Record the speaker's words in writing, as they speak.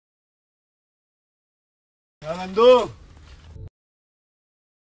Nando.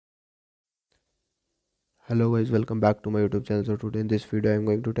 Hello guys, welcome back to my YouTube channel. So today in this video I'm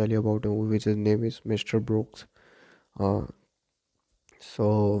going to tell you about a movie which is name is Mr. Brooks. Uh,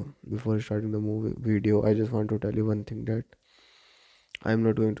 so before starting the movie video, I just want to tell you one thing that I'm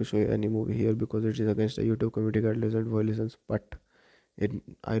not going to show you any movie here because it is against the YouTube community guidelines and violations. But it,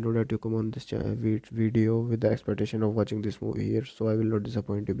 I know that you come on this channel video with the expectation of watching this movie here, so I will not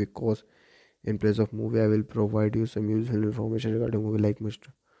disappoint you because in place of movie I will provide you some useful information regarding movie like Mr.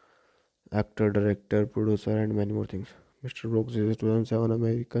 Actor, director, producer, and many more things. Mr. Brooks is a 2007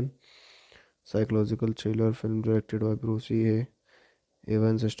 American psychological thriller film directed by Bruce A.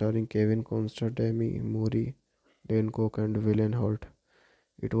 Evans starring Kevin Costner, Demi, Mori, Dane Cook, and William Hurt.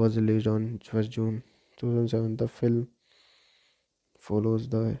 It was released on 1st June 2007. The film follows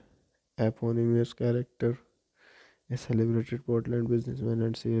the eponymous character, a celebrated Portland businessman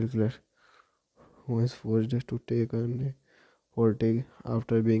and serial killer who is forced to take on a forte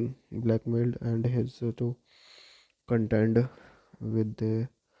after being blackmailed and has to contend with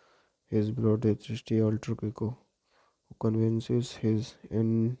his brother trusty alter ego, who convinces his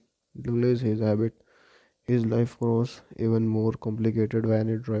indulges his habit. His life grows even more complicated when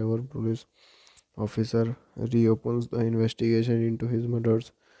a driver police officer reopens the investigation into his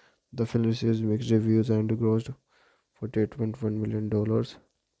murders. The film receives mixed reviews and grossed $48.1 million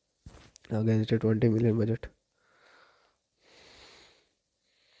against a 20 million budget.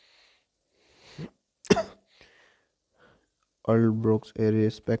 Earl Brooks, a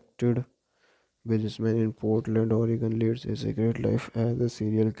respected businessman in Portland, Oregon, leads a secret life as a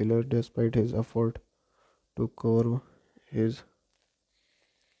serial killer despite his effort to curb his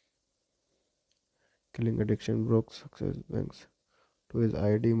killing addiction. Brooks' success thanks to his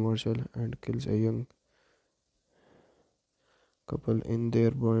ID Marshall and kills a young couple in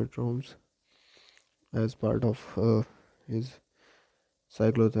their rooms as part of his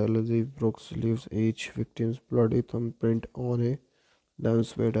psychology. Brooks leaves each victim's bloody thumbprint on a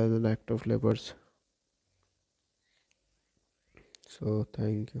lampshade as an act of labors. So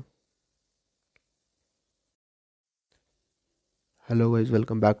thank you. Hello guys,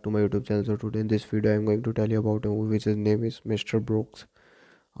 welcome back to my YouTube channel. So today in this video I'm going to tell you about a movie which is name is Mr. Brooks.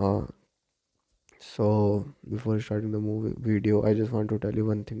 Uh, so before starting the movie video, I just want to tell you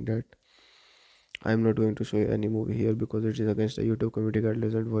one thing that I'm not going to show you any movie here because it is against the YouTube community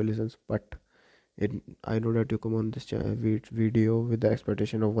guidelines and violations. But it, I know that you come on this channel video with the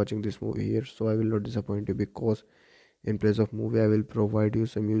expectation of watching this movie here, so I will not disappoint you because in place of movie I will provide you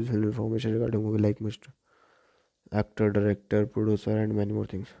some useful information regarding movie like Mr. Actor, director, producer, and many more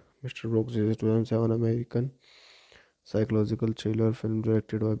things. Mr. Brooks is a 2007 American psychological thriller film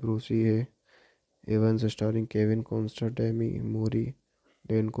directed by Bruce A. Evans starring Kevin Costner, Demi, Mori,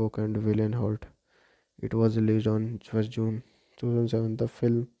 Dane Cook, and William Hurt. It was released on 1st June 2007. The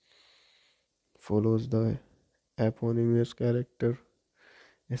film follows the eponymous character,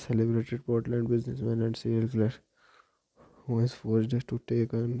 a celebrated Portland businessman and serial killer who is forced to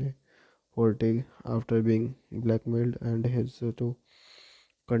take on a forte after being blackmailed and has to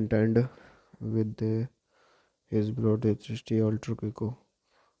contend with his brother trusty alter ego,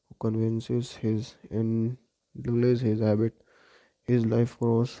 who convinces his indulges his habit. His life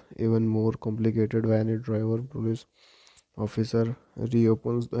grows even more complicated when a driver police officer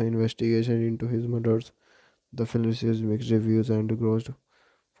reopens the investigation into his murders. The film receives mixed reviews and grossed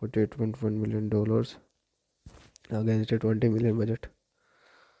 $48.1 million against a 20 million budget.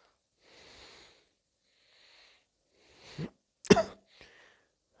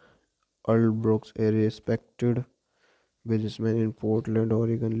 Earl Brooks, a respected businessman in Portland,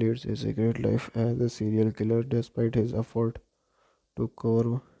 Oregon, leads a secret life as a serial killer despite his effort to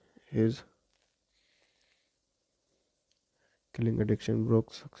curb his killing addiction.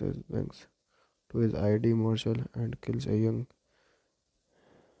 Brooks' success thanks to his ID Marshall and kills a young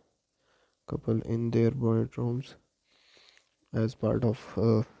couple in their rooms as part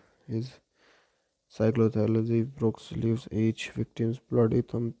of his psychology. Brooks leaves each victim's bloody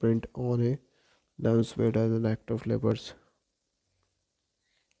thumbprint on a lampshade as an act of labors.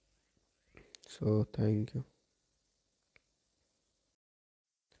 So thank you.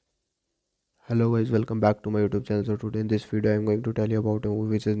 Hello guys, welcome back to my YouTube channel. So today in this video I'm going to tell you about a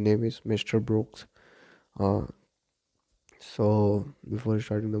movie which is name is Mr. Brooks. Uh, so before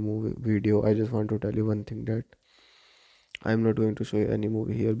starting the movie video, I just want to tell you one thing that I'm not going to show you any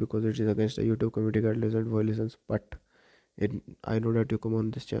movie here because it is against the YouTube community guidelines and violations. But it, I know that you come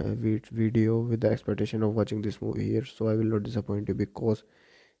on this channel video with the expectation of watching this movie here, so I will not disappoint you because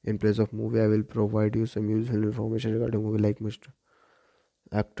in place of movie I will provide you some useful information regarding movie like Mr.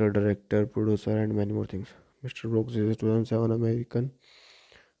 Actor, director, producer, and many more things. Mr. Brooks is a 2007 American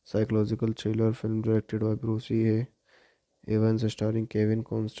psychological thriller film directed by Bruce A. Evans, starring Kevin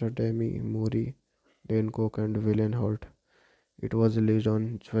Costner, Demi, Mori, Dane Cook, and William Hurt. It was released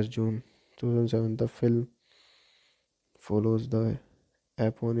on 1st June 2007. The film follows the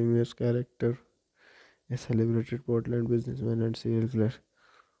eponymous character, a celebrated Portland businessman and serial killer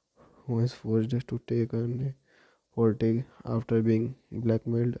who is forced to take on Forte after being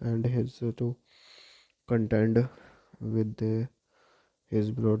blackmailed and has to contend with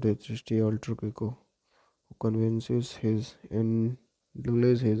his brother trusty alter ego, who convinces his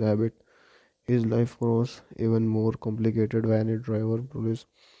indulges his habit. His life grows even more complicated when a driver police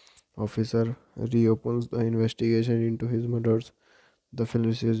officer reopens the investigation into his murders. The film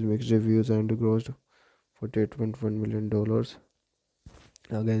receives mixed reviews and grossed $48.1 million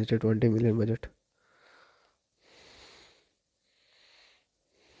against a 20 million budget.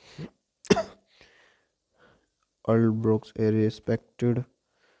 Earl Brooks, a respected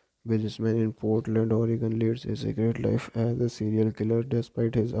businessman in Portland, Oregon, leads a secret life as a serial killer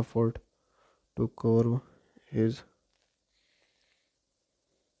despite his effort to curb his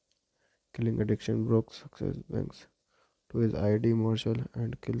killing addiction. Brooks' success thanks to his ID Marshall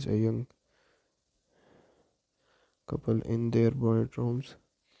and kills a young couple in their bonnet rooms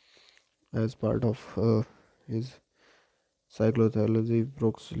as part of his psychology.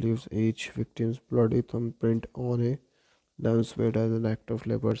 Brooks leaves each victim's bloody thumbprint on a lampshade as an act of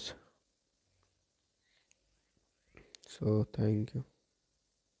leopards. So thank you.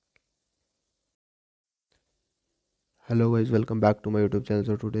 Hello guys, welcome back to my YouTube channel.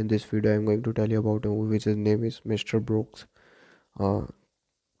 So today in this video I'm going to tell you about a movie which name is Mr. Brooks. Uh,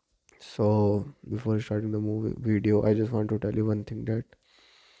 so before starting the movie video, I just want to tell you one thing, that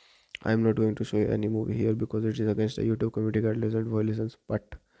I'm not going to show you any movie here because it is against the YouTube community guidelines and violations.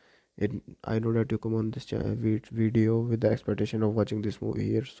 But it, I know that you come on this video with the expectation of watching this movie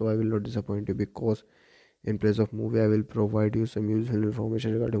here, so I will not disappoint you, because in place of movie I will provide you some useful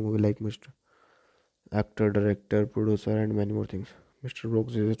information regarding movie like Mr. Actor, director, producer, and many more things. Mr.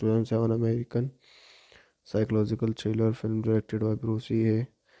 Brooks is a 2007 American psychological thriller film directed by Bruce A.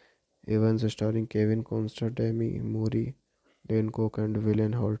 Evans, starring Kevin Costner, Demi, Mori, Dane Cook, and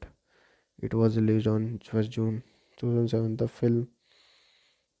William Hurt. It was released on 1st June 2007. The film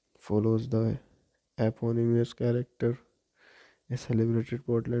follows the eponymous character, a celebrated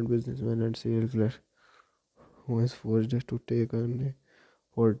Portland businessman and serial killer who is forced to take on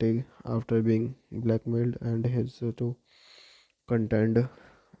Forte after being blackmailed and has to contend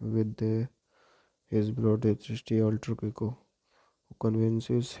with his brother trusty alter ego, who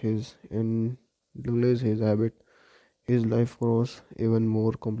convinces his indulges his habit. His life grows even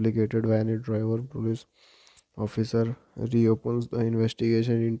more complicated when a driver police officer reopens the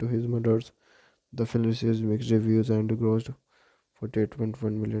investigation into his murders. The film receives mixed reviews and grossed $48.1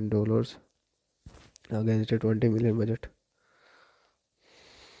 million against a 20 million budget.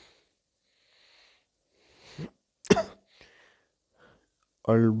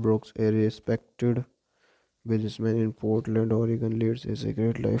 Earl Brooks, a respected businessman in Portland, Oregon, leads a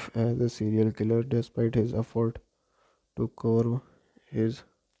secret life as a serial killer despite his effort to curb his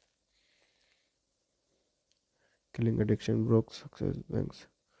killing addiction. Brooks' success thanks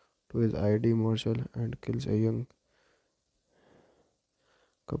to his ID Marshall and kills a young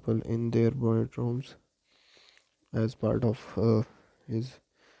couple in their bonnet rooms as part of his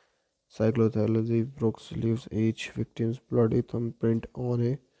psychology. Brooks leaves each victim's bloody thumbprint on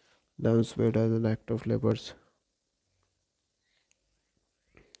a lampshade as an act of leopards.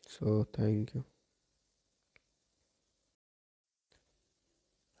 So thank you.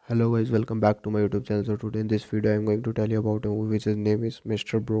 Hello guys, welcome back to my YouTube channel. So today in this video I'm going to tell you about a movie which name is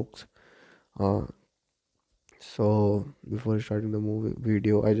Mr. Brooks. Uh, so before starting the movie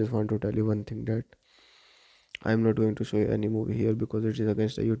video, I just want to tell you one thing, that I'm not going to show you any movie here because it is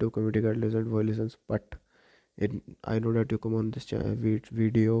against the YouTube community guidelines and violations. But it, I know that you come on this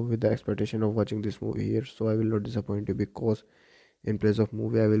video with the expectation of watching this movie here, so I will not disappoint you, because in place of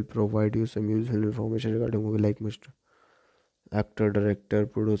movie I will provide you some useful information regarding movie like Mr. Actor, director,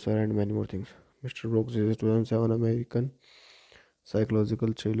 producer, and many more things. Mr. Brooks is a 2007 American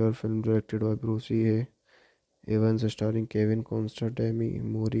psychological thriller film directed by Bruce A. Evans, starring Kevin Costner, Demi,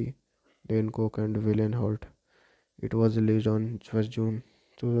 Mori, Dane Cook, and William Hurt. It was released on 1st June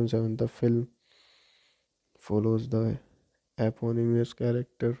 2007. The film follows the eponymous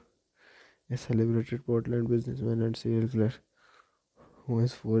character, a celebrated Portland businessman and serial killer who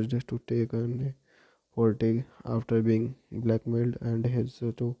is forced to take on Forte after being blackmailed and has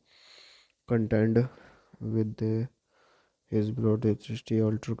to contend with his brother trusty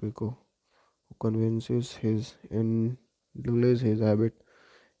alter ego, who convinces his indulges his habit.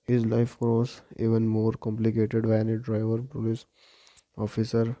 His life grows even more complicated when a driver police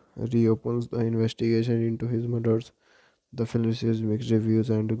officer reopens the investigation into his murders. The film receives mixed reviews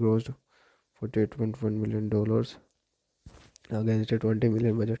and grossed $48.1 million against a 20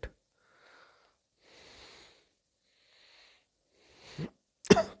 million budget.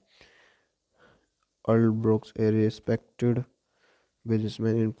 Earl Brooks, a respected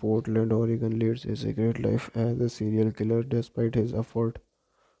businessman in Portland, Oregon, leads a secret life as a serial killer despite his effort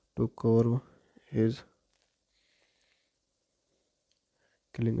to curb his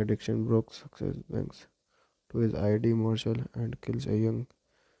killing addiction. Brooks' success thanks to his ID marshal and kills a young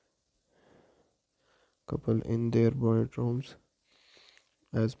couple in their bedrooms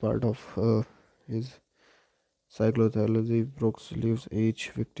as part of his psychology. Brooks leaves each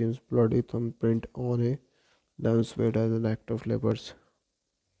victim's bloody thumbprint on a lampshade as an act of labors.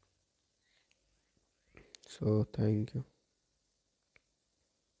 So thank you.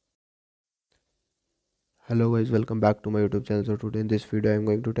 Hello guys, welcome back to my YouTube channel. So today in this video I'm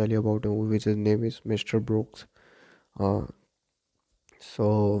going to tell you about a movie which name is Mr. Brooks. Uh,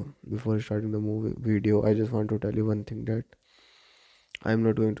 so before starting the movie video, I just want to tell you one thing that I'm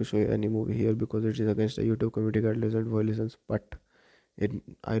not going to show you any movie here because it is against the YouTube community guidelines and violations. But it,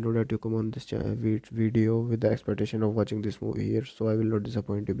 I know that you come on this video with the expectation of watching this movie here, so I will not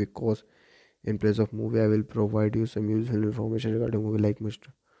disappoint you because in place of movie I will provide you some useful information regarding movie like Mr.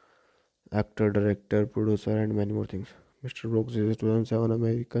 Actor, director, producer, and many more things. Mr. Brooks is a 2007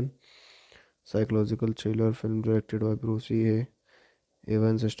 American psychological thriller film directed by Bruce A.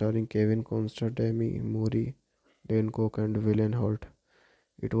 Evans, starring Kevin Costner, Demi, Mori, Dane Cook, and William Hurt.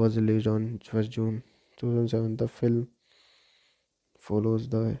 It was released on 1st June 2007. The film follows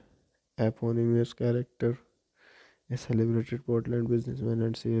the eponymous character, a celebrated Portland businessman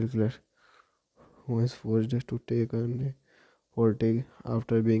and serial killer who is forced to take on a forte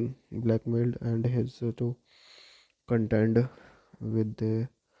after being blackmailed and has to contend with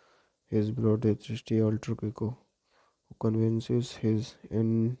his bloodthirsty alter ego who convinces his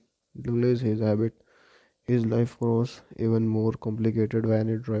indulges his habit. His life grows even more complicated when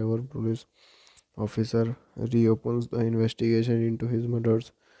a driver police officer reopens the investigation into his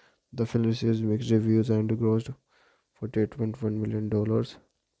murders. The film receives mixed reviews and grossed $48.1 million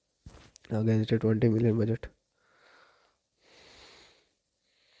against a 20 million budget.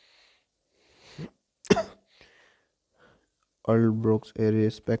 Earl Brooks, a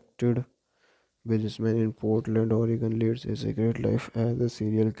respected businessman in Portland, Oregon, leads a secret life as a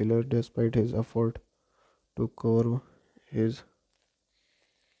serial killer despite his effort to curb his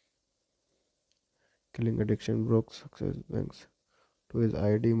killing addiction. Brooks' success thanks to his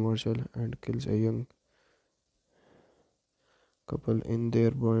ID marshal and kills a young couple in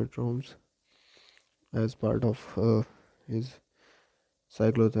their bedrooms as part of his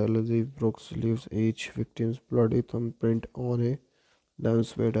psychology. Brooks leaves each victim's bloody thumbprint on a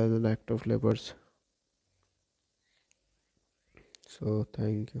lampshade as an act of labors. So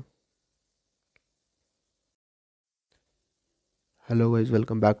thank you. Hello guys,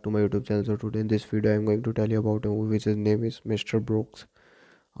 welcome back to my YouTube channel. So today in this video I'm going to tell you about a movie which name is Mr. Brooks.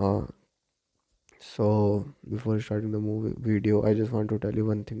 Uh, so before starting the movie video, I just want to tell you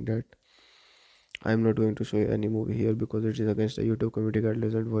one thing that I'm not going to show you any movie here because it is against the YouTube community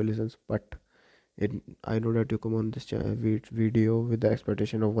guidelines and violations. But it, I know that you come on this video with the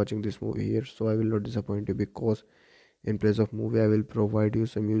expectation of watching this movie here, so I will not disappoint you because in place of movie I will provide you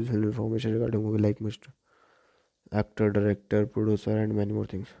some useful information regarding movie like Mr. Actor, director, producer, and many more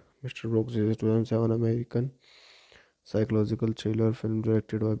things. Mr. Brooks is a 2007 American psychological thriller film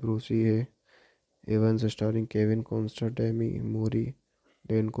directed by Bruce A. Evans, starring Kevin Costner, Demi, Mori,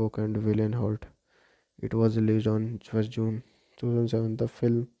 Dane Cook, and William Hurt. It was released on 1st June 2007. The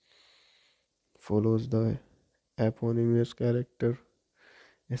film follows the eponymous character,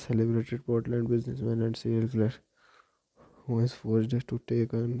 a celebrated Portland businessman and serial killer who is forced to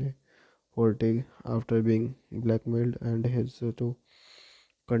take on a forte after being blackmailed and has to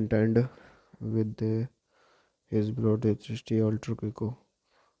contend with his bloodthirsty alter ego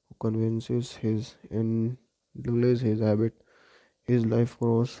who convinces his indulges his habit. His life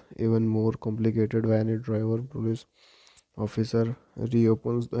grows even more complicated when a driver police officer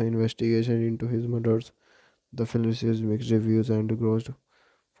reopens the investigation into his murders. The film receives mixed reviews and grossed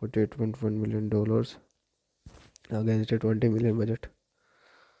 $48.1 million against a 20 million budget.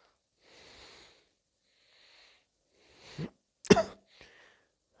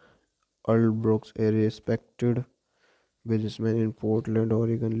 Earl Brooks, a respected businessman in Portland,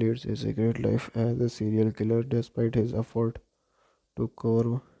 Oregon, leads a secret life as a serial killer despite his effort to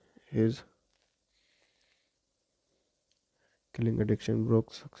curb his killing addiction,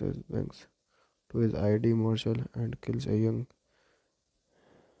 Brooks success banks to his ID Marshall and kills a young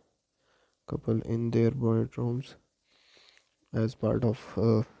couple in their bonnet rooms as part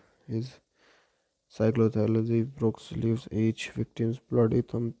of his psychology. Brooks leaves each victim's bloody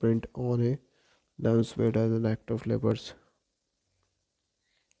thumbprint on a lampshade as an act of labors.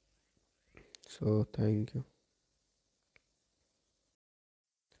 So thank you.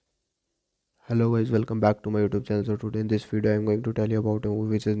 Hello guys, welcome back to my YouTube channel. So today in this video I'm going to tell you about a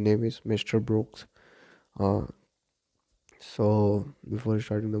movie which is name is Mr. Brooks. Uh, so before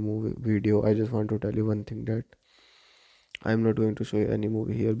starting the movie video, I just want to tell you one thing that I'm not going to show you any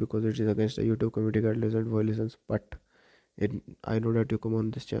movie here because it is against the YouTube community guidelines and violations. But it, I know that you come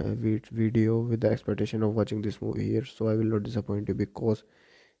on this video with the expectation of watching this movie here, so I will not disappoint you because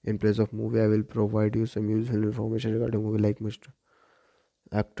in place of movie I will provide you some useful information regarding movie like Mr.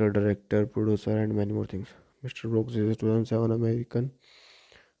 Actor, director, producer, and many more things. Mr. Brooks is a 2007 American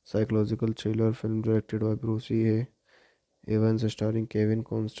psychological thriller film directed by Bruce A. Evans, starring Kevin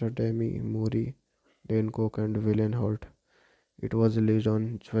Costner, Demi, Mori, Dane Cook, and William Hurt. It was released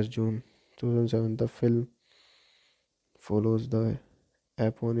on 1st June 2007. The film follows the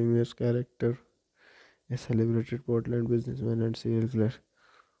eponymous character, a celebrated Portland businessman and serial killer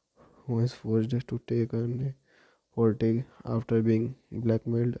who is forced to take on a forte after being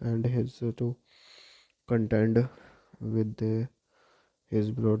blackmailed and has to contend with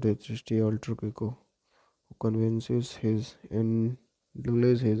his bloodthirsty alter ego, who convinces his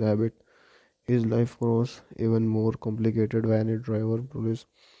indulges his habit. His life grows even more complicated when a driver police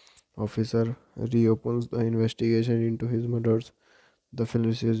officer reopens the investigation into his murders. The film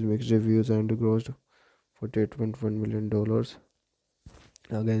receives mixed reviews and grossed $48.1 million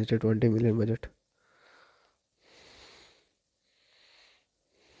against a 20 million budget.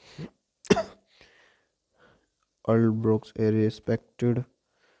 Earl Brooks, a respected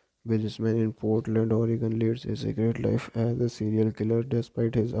businessman in Portland, Oregon, leads a secret life as a serial killer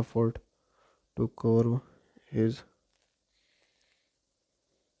despite his effort to curb his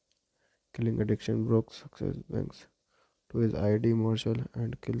killing addiction. Brooks success banks to his ID Marshall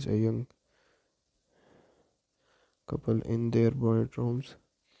and kills a young couple in their bonnet rooms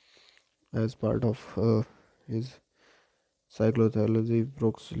as part of his psychology.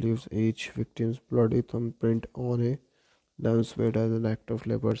 Brooks leaves each victim's bloody thumbprint on a lampshade as an act of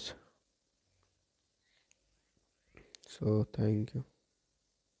labors. So thank you.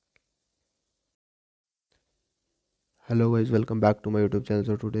 Hello guys, welcome back to my YouTube channel.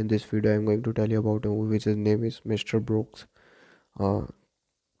 So today in this video I'm going to tell you about a movie which is name is Mr. Brooks. Uh,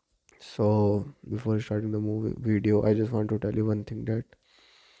 so before starting the movie video, I just want to tell you one thing that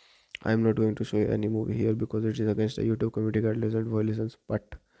I'm not going to show you any movie here because it is against the YouTube community guidelines and violations.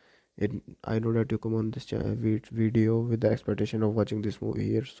 But it, I know that you come on this video with the expectation of watching this movie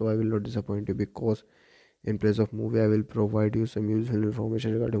here, so I will not disappoint you because in place of movie I will provide you some useful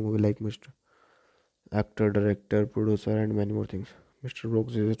information regarding movie like Mr. Actor, director, producer, and many more things. Mr.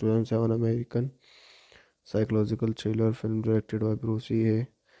 Brooks is a 2007 American psychological thriller film directed by Bruce A.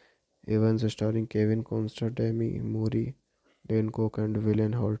 Evans, starring Kevin Costner, Demi, Mori, Dane Cook, and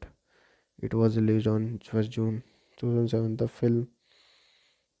William Hurt. It was released on 1st June 2007. The film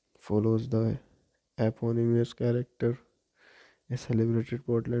follows the eponymous character, a celebrated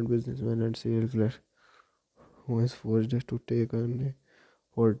Portland businessman and serial killer who is forced to take on a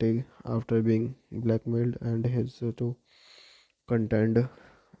forte after being blackmailed and has to contend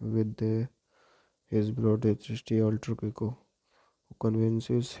with his bloodthirsty alter ego, who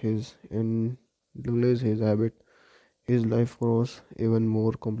convinces his indulges his habit. His life grows even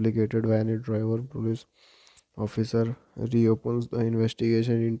more complicated when a driver police officer reopens the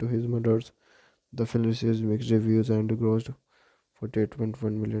investigation into his murders. The film receives mixed reviews and grossed $48.1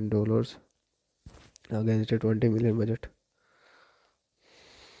 million against a 20 million budget.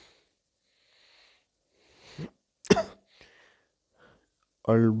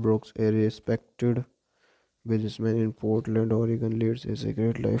 Earl Brooks, a respected businessman in Portland, Oregon, leads a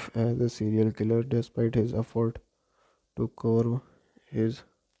secret life as a serial killer despite his effort to curb his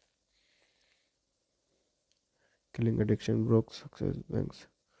killing addiction. Brooks success banks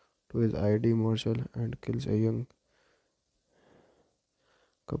to his ID Marshall and kills a young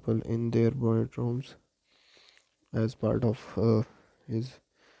couple in their bonnet rooms as part of his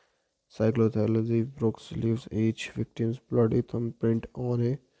psychology. Brooks leaves each victim's bloody thumbprint on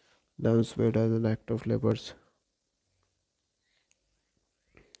a lampshade as an act of labors.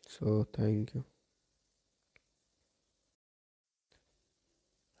 So thank you.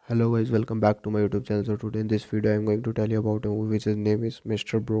 Hello guys, welcome back to my YouTube channel. So today in this video I'm going to tell you about a movie which is name is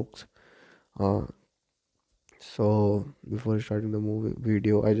Mr. Brooks. Uh, So before starting the movie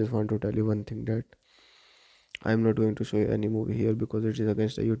video, I just want to tell you one thing that I'm not going to show you any movie here because it is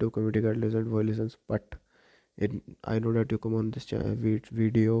against the YouTube community guidelines and violations. But it, I know that you come on this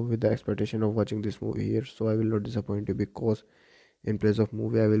video with the expectation of watching this movie here, so I will not disappoint you because in place of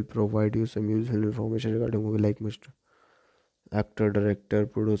movie, I will provide you some useful information regarding movie like Mr. Actor, director,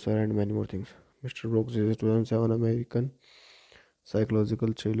 producer, and many more things. Mr. Brooks is a 2007 American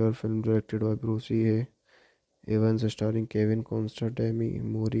psychological thriller film directed by Bruce E. Evans, starring Kevin Costner, Demi,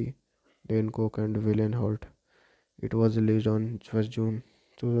 Mori, Dane Cook, and William Hurt. It was released on 1st June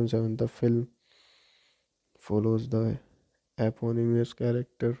 2007. The film follows the eponymous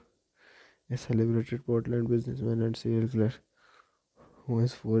character, a celebrated Portland businessman and serial killer who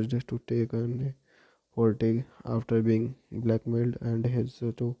is forced to take on a forte after being blackmailed and has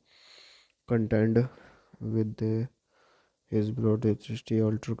to contend with his brother trusty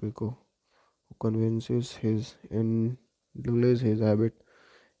alter ego, who convinces his indulges his habit.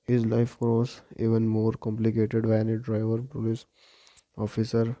 His life grows even more complicated when a driver police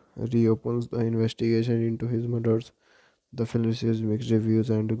officer reopens the investigation into his murders. The film receives mixed reviews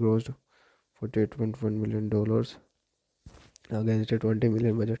and grossed $48.1 million against a 20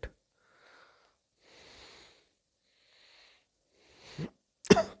 million budget.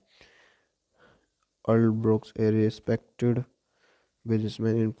 Earl Brooks, a respected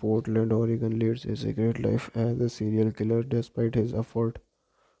businessman in Portland, Oregon, leads a secret life as a serial killer despite his effort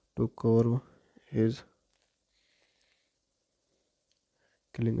to curb his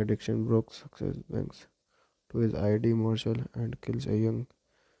killing addiction. Brooks' success thanks to his ID Marshall and kills a young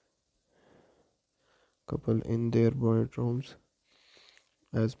couple in their bedrooms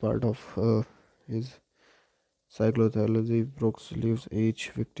as part of his psychology. Brooks leaves each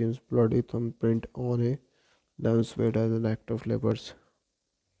victim's bloody thumbprint on a lampshade as an act of labors.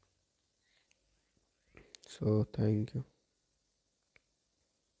 So thank you.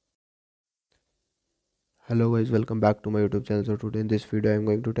 Hello guys, welcome back to my YouTube channel. So today in this video I'm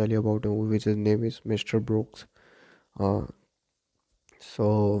going to tell you about a movie which name is Mr. Brooks. Uh,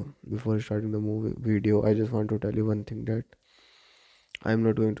 so before starting the movie video, I just want to tell you one thing that I'm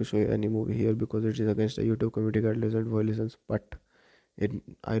not going to show you any movie here because it is against the YouTube community guidelines and violations. But it,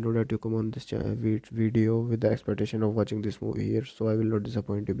 I know that you come on this video with the expectation of watching this movie here, so I will not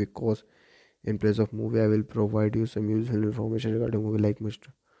disappoint you because in place of movie, I will provide you some useful information regarding movie like Mr.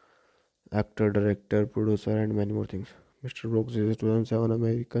 Actor, director, producer, and many more things. Mr. Brooks is a 2007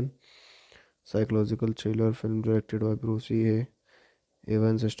 American psychological thriller film directed by Bruce E.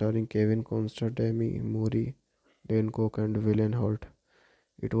 Evans, starring Kevin Costner, Demi, Mori, Dane Cook, and William Hurt.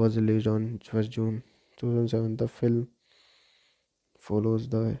 It was released on 1st June 2007. The film follows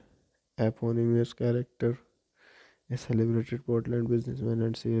the eponymous character, a celebrated Portland businessman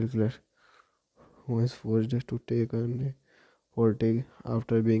and serial killer who is forced to take on a forte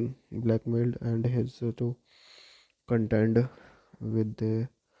after being blackmailed and has to contend with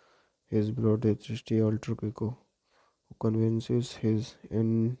his brother trusty alter ego, who convinces his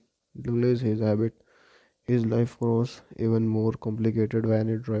indulges his habit. His life grows even more complicated when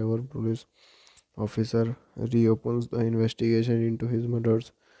a driver police officer reopens the investigation into his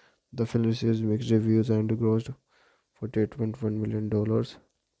murders. The film receives mixed reviews and grossed $48.1 million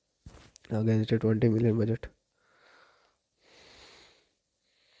against a 20 million budget.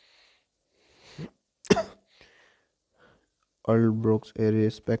 Earl Brooks, a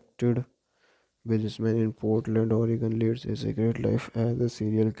respected businessman in Portland, Oregon, leads a secret life as a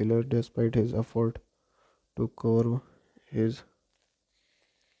serial killer despite his effort to curb his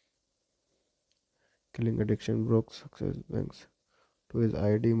killing addiction. Brooks' success thanks to his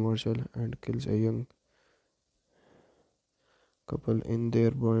ID Marshall and kills a young couple in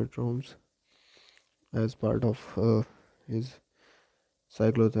their bedrooms as part of his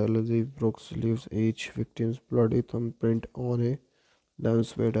psychology. Brooks leaves each victim's bloody thumbprint on a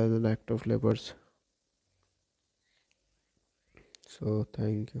lampshade as an act of labors. So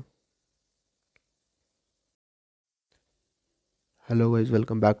thank you. Hello guys,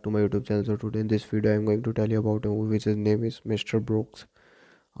 welcome back to my YouTube channel. So today in this video I'm going to tell you about a movie which name is Mr. Brooks.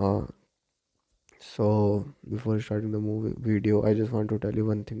 Uh, so before starting the movie video, I just want to tell you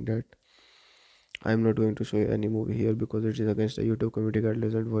one thing that I'm not going to show you any movie here because it is against the YouTube community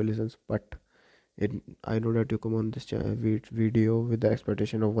guidelines and violations. But it, I know that you come on this video with the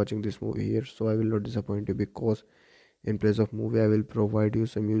expectation of watching this movie here, so I will not disappoint you because in place of movie, I will provide you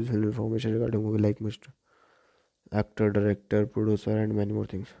some useful information regarding movie like Mr. Actor, director, producer, and many more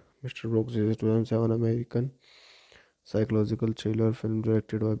things. Mr. Brooks is a 2007 American psychological thriller film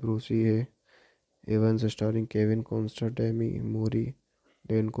directed by Bruce E. Evans, starring Kevin Costner, Demi, Mori,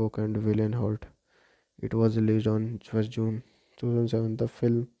 Dane Cook, and William Hurt. It was released on 1st June 2007. The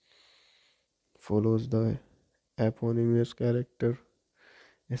film follows the eponymous character,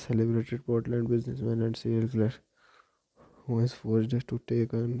 a celebrated Portland businessman and serial killer who is forced to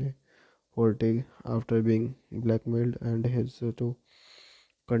take on a forte after being blackmailed and has to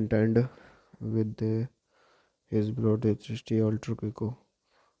contend with his brother trusty alter ego,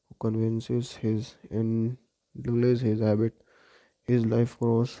 who convinces his indulges his habit. His life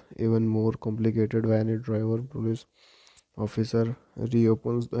grows even more complicated when a driver police officer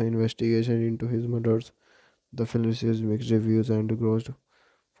reopens the investigation into his murders. The film receives mixed reviews and grossed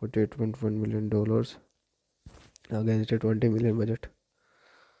 $48.1 million against a 20 million budget.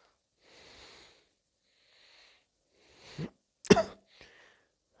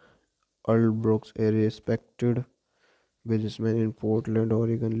 Earl Brooks, a respected businessman in Portland,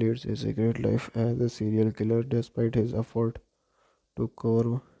 Oregon, leads a secret life as a serial killer despite his effort to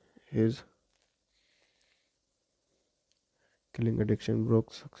curb his killing addiction.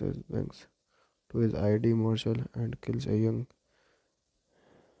 Brooks' success thanks to his ID marshal and kills a young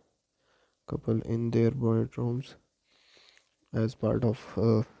couple in their rooms as part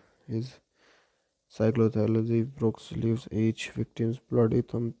of his psychology. Brooks leaves each victim's bloody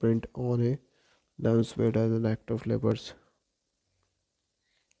thumbprint on a lampshade as an act of labors.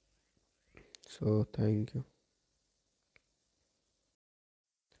 So thank you.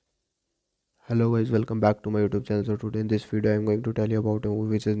 Hello guys, welcome back to my YouTube channel. So today in this video I'm going to tell you about a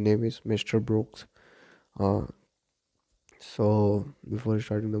movie which name is Mr. Brooks. Uh, so before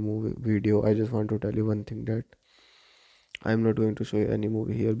starting the movie video, I just want to tell you one thing, that I'm not going to show you any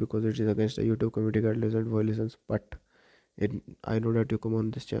movie here because it is against the YouTube community guidelines and violations. But it, I know that you come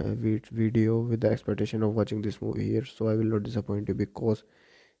on this video with the expectation of watching this movie here, so I will not disappoint you, because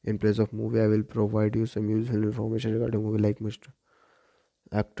in place of movie I will provide you some useful information regarding movie like Mr.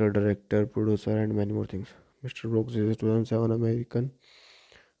 Actor, director, producer and many more things. Mr. Brooks is a 2007 American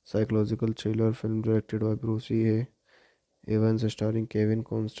psychological thriller film directed by Bruce A. Evans, starring Kevin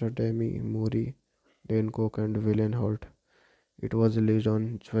Costner, Demi, Mori, Dane Cook and William Hurt. It was released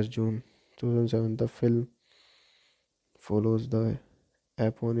on 1st June 2007. The film follows the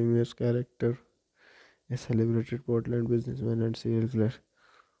eponymous character, a celebrated Portland businessman and serial killer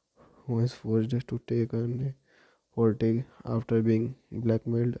who is forced to take on a forte after being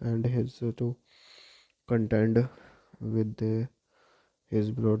blackmailed and has to contend with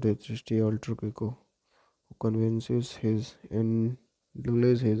his brother trusty alter ego, who convinces his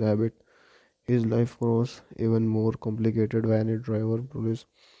indulges his habit. His life grows even more complicated when a driver police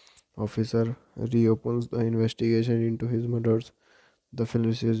officer reopens the investigation into his murders. The film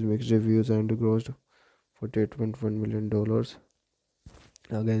receives mixed reviews and grossed $48.1 million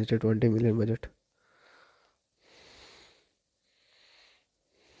against a 20 million budget.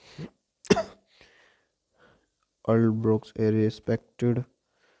 Earl Brooks, a respected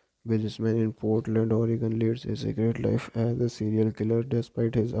businessman in Portland, Oregon, leads a secret life as a serial killer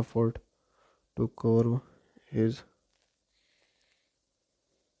despite his effort to curb his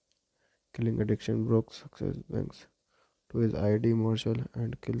killing addiction. Brooks' success thanks to his ID marshal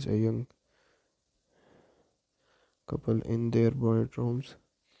and kills a young couple in their rooms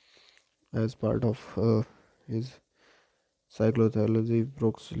as part of his psychology.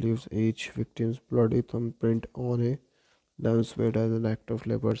 Brooks leaves each victim's bloody thumbprint on a lampshade as an act of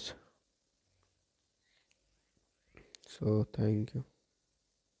labors. So thank you.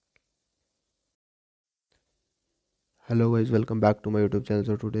 Hello guys, welcome back to my YouTube channel.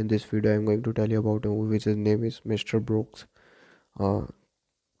 So today in this video I'm going to tell you about a movie which name is Mr. Brooks. Uh,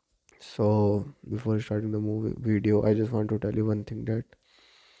 so before starting the movie video, I just want to tell you one thing, that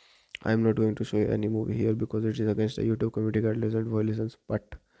I'm not going to show you any movie here because it is against the YouTube community guidelines and violations.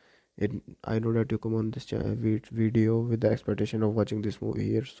 But it, I know that you come on this video with the expectation of watching this movie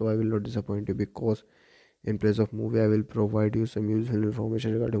here, so I will not disappoint you, because in place of movie I will provide you some useful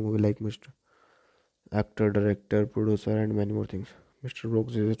information regarding movie like Mr. Actor, director, producer and many more things. Mr.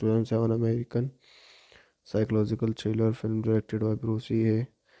 Brooks is a 2007 American psychological thriller film directed by Bruce A.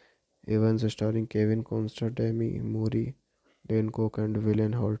 Evans, starring Kevin Costner, Demi, Mori, Dane Cook and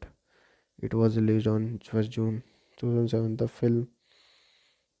William Hurt. It was released on 1st June 2007. The film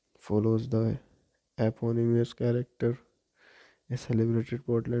follows the eponymous character, a celebrated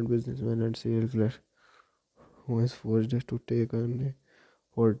Portland businessman and serial killer who is forced to take on a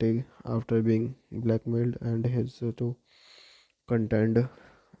forte after being blackmailed and has to contend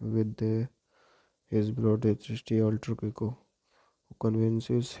with his brother trusty alter ego, who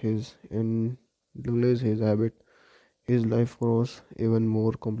convinces his indulges his habit. His life grows even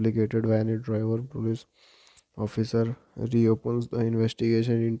more complicated when a driver police officer reopens the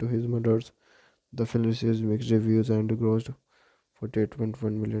investigation into his murders. The film received mixed reviews and grossed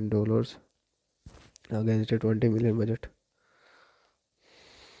 $48.1 million against a 20 million budget.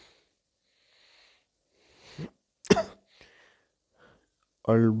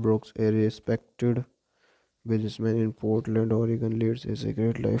 Earl Brooks, a respected businessman in Portland, Oregon, leads a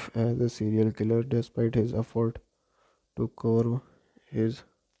secret life as a serial killer despite his effort to curb his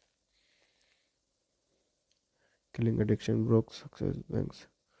killing addiction. Brooks' success thanks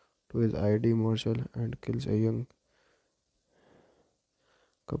to his ID Marshall and kills a young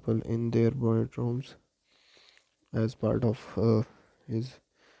couple in their bedrooms as part of his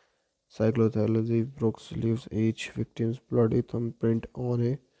psychology. Brooks leaves each victim's bloody thumbprint on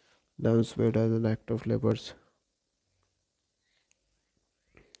a lampshade as an act of labors.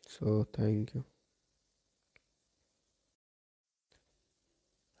 So thank you.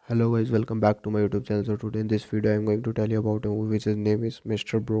 Hello guys, welcome back to my YouTube channel. So today in this video I'm going to tell you about a movie which name is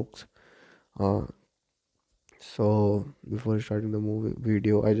Mr. Brooks. Uh, so before starting the movie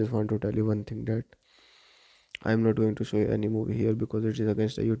video, I just want to tell you one thing that I'm not going to show you any movie here because it is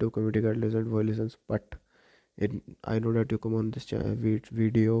against the YouTube community guidelines and violations. But it, I know that you come on this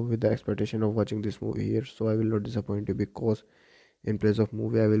video with the expectation of watching this movie here, so I will not disappoint you because in place of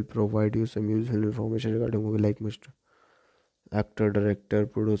movie I will provide you some useful information regarding movie like Mr. Actor, director,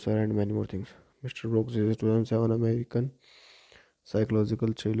 producer, and many more things. Mr. Brooks is a 2007 American psychological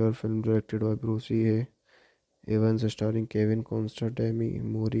thriller film directed by Bruce A. Evans, starring Kevin Costner, Demi,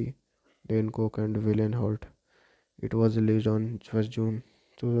 Mori, Dane Cook, and William Hurt. It was released on 1st June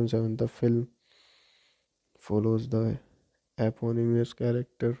 2007. The film follows the eponymous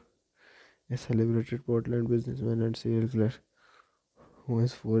character, a celebrated Portland businessman and serial killer who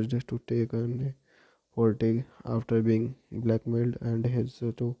is forced to take on a forte after being blackmailed and has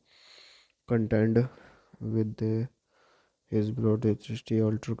to contend with his bloodthirsty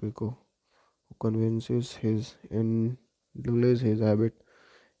alter ego who convinces his indulges his habit.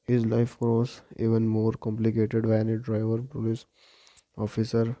 His life grows even more complicated when a driver police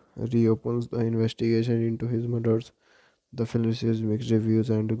officer reopens the investigation into his murders. The film receives mixed reviews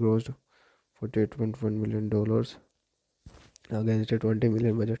and grossed $48.1 million against a 20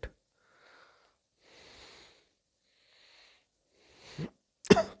 million budget.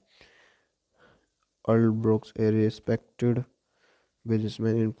 Earl Brooks, a respected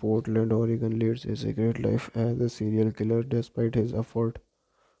businessman in Portland, Oregon, leads a secret life as a serial killer despite his effort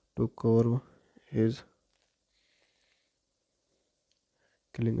to curb his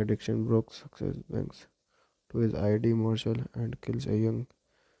killing addiction. Brooks' success thanks to his ID Marshall and kills a young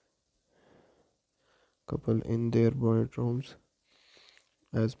couple in their bedrooms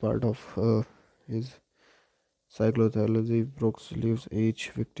as part of his psychology. Brooks leaves each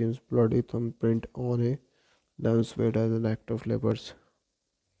victim's bloody thumbprint on a lampshade as an act of labors.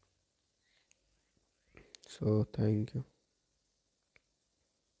 So thank you.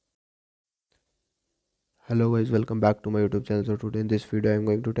 Hello guys, welcome back to my YouTube channel. So today in this video I'm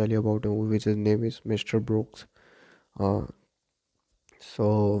going to tell you about a movie which name is Mr. Brooks. Uh,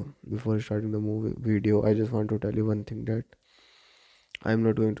 so before starting the movie video, I just want to tell you one thing that I'm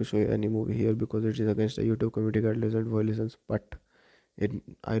not going to show you any movie here because it is against the YouTube community guidelines and violations. But it,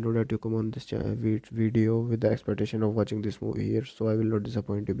 I know that you come on this video with the expectation of watching this movie here, so I will not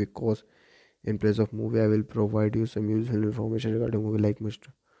disappoint you because in place of movie I will provide you some useful information regarding movie like Mr.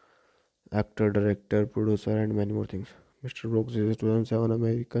 Actor, director, producer, and many more things. Mr. Brooks is a 2007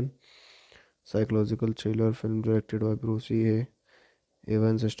 American psychological thriller film directed by Bruce A.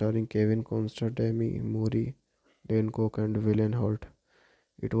 Evans, starring Kevin Costner, Demi, Mori, Dane Cook, and William Hurt.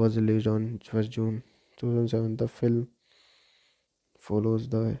 It was released on 1st June 2007. The film follows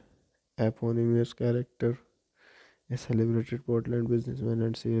the eponymous character, a celebrated Portland businessman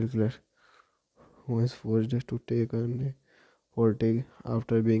and serial killer who is forced to take on a forte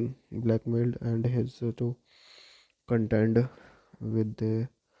after being blackmailed and has to contend with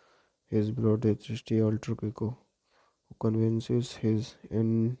his bloodthirsty alter ego who convinces his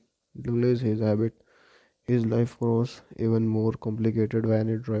indulges his habit. His life grows even more complicated when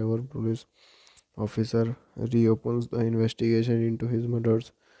a driver police officer reopens the investigation into his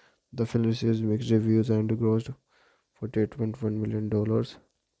murders. The film receives mixed reviews and grossed $48.1 million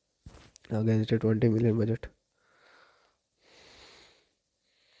against a 20 million budget.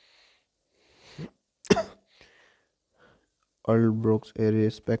 Earl Brooks, a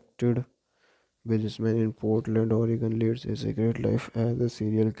respected businessman in Portland, Oregon, leads a secret life as a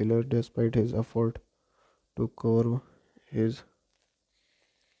serial killer despite his effort to curb his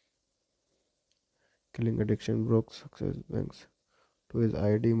killing addiction. Brooks' success thanks to his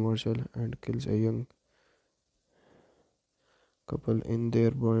ID Marshall and kills a young couple in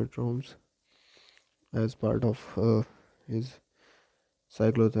their bedrooms As part of his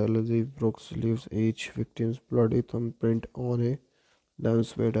psychology, Brooks leaves each victim's bloody thumbprint on a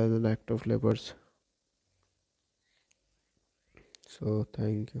lampshade as an act of labors. So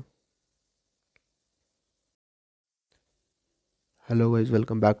thank you. Hello guys,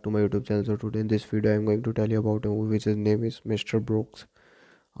 welcome back to my YouTube channel. So today in this video, I'm going to tell you about a movie which is name is Mr. Brooks.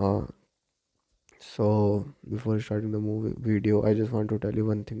 Uh, so before starting the movie video, I just want to tell you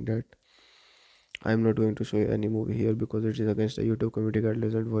one thing that I'm not going to show you any movie here because it is against the YouTube community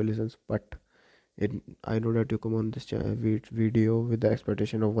guidelines and violations. But it, I know that you come on this video with the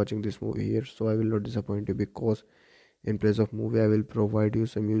expectation of watching this movie here, so I will not disappoint you because in place of movie, I will provide you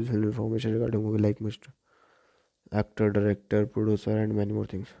some useful information regarding movie like Mr. Actor, director, producer, and many more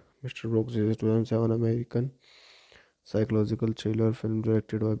things. Mr. Brooks is a 2007 American psychological thriller film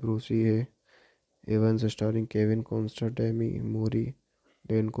directed by Bruce A. Evans, starring Kevin Costner, Demi, Mori,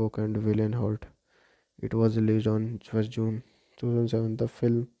 Dane Cook, and William Hurt. It was released on 1st June 2007. The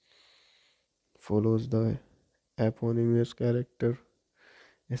film follows the eponymous character,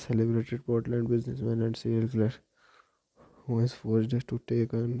 a celebrated Portland businessman and serial killer who is forced to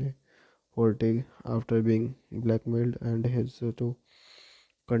take on a forte after being blackmailed and has to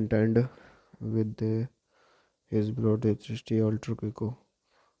contend with his bloodthirsty alter ego,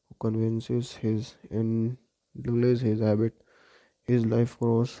 who convinces his indulges his habit. His life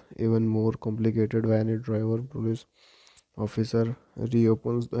grows even more complicated when a driver police officer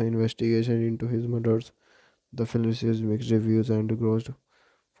reopens the investigation into his murders. The film receives mixed reviews and grossed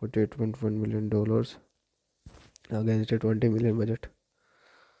 $48.1 million against a 20 million budget.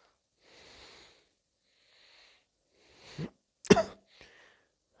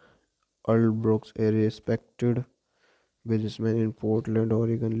 Earl Brooks, a respected businessman in Portland,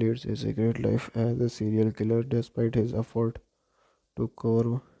 Oregon, leads a secret life as a serial killer despite his effort to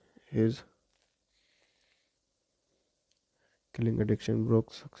curb his killing addiction.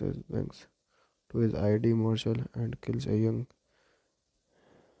 Brooks' success thanks to his ID Marshall and kills a young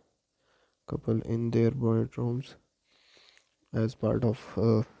couple in their bedrooms. As part of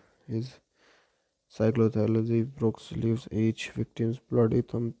his psychology, Brooks leaves each victim's bloody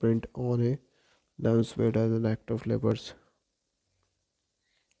thumbprint on a lampshade as an act of labors.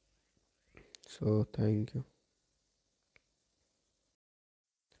 So thank you.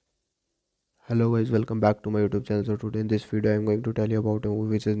 Hello guys, welcome back to my YouTube channel. So today in this video, I'm going to tell you about a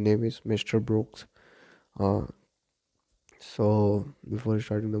movie which is name is Mr. Brooks. Uh, so before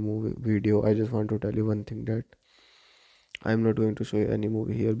starting the movie video, I just want to tell you one thing that I'm not going to show you any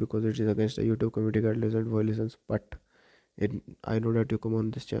movie here because it is against the YouTube community guidelines and violations. But it, I know that you come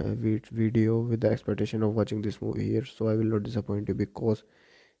on this video with the expectation of watching this movie here, so I will not disappoint you because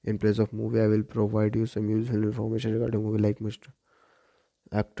in place of movie, I will provide you some useful information regarding movie like Mr.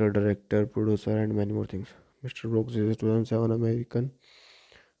 Actor, director, producer, and many more things. Mr. Brooks is a 2007 American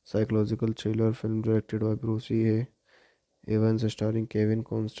psychological thriller film directed by Bruce A. Evans, starring Kevin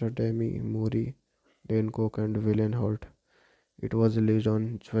Costner, Demi, Mori, Dane Cook, and William Hurt. It was released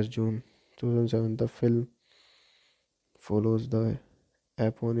on 1st June 2007. The film follows the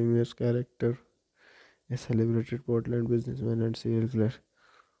eponymous character, a celebrated Portland businessman and serial killer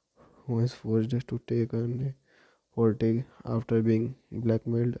who is forced to take on a forte after being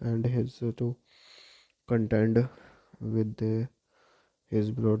blackmailed and has to contend with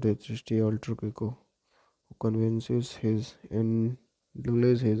his bloodthirsty alter ego, who convinces his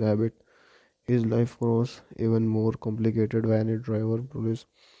indulges his habit. His life grows even more complicated when a driver police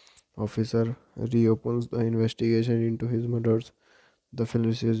officer reopens the investigation into his murders. The film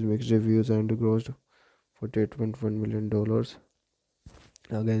receives mixed reviews and grossed $48.1 million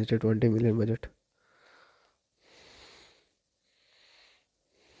against a 20 million budget.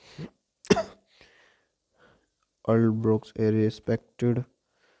 Earl Brooks, a respected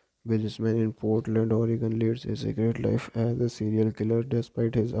businessman in Portland, Oregon, leads a secret life as a serial killer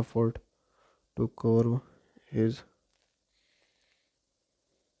despite his effort to curb his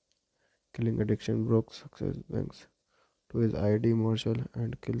killing addiction. Brooks' success thanks to his ID Marshall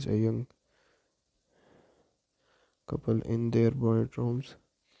and kills a young couple in their bedrooms.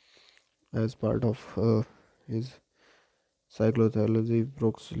 As part of his psychology,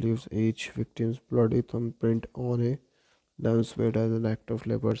 Brooks leaves each victim's bloody thumbprint on a lampshade as an act of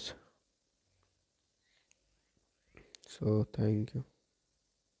labors. So thank you.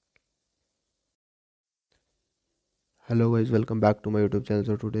 Hello guys, welcome back to my YouTube channel.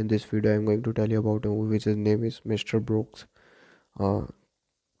 So today in this video, I'm going to tell you about a movie which is name is Mr. Brooks. Uh,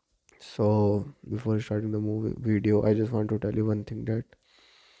 so before starting the movie video, I just want to tell you one thing that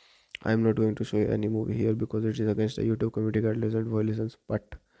I'm not going to show you any movie here because it is against the YouTube community guidelines and violations.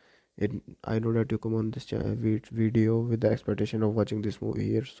 But It, I know that you come on this video with the expectation of watching this movie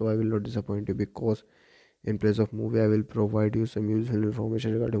here, so I will not disappoint you because in place of movie, I will provide you some useful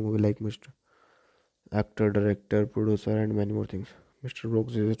information regarding movie like Mr. Actor, director, producer, and many more things. Mr.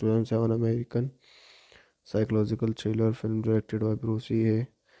 Brooks is a 2007 American psychological thriller film directed by Bruce E.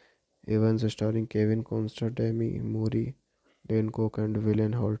 Evans, starring Kevin Costner, Demi, Mori, Dane Cook, and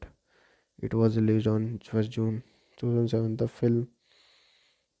William Hurt. It was released on 1st June 2007. The film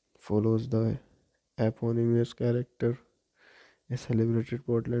follows the eponymous character, a celebrated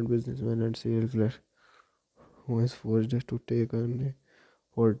Portland businessman and serial killer who is forced to take on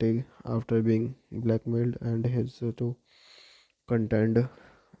Forte after being blackmailed and has to contend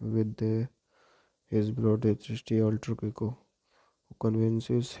with his brother trusty alter ego, who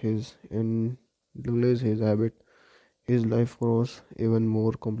convinces his indulges his habit. His life grows even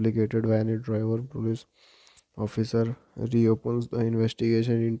more complicated when a driver police officer reopens the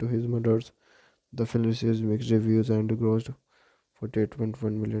investigation into his murders. The film receives mixed reviews and grossed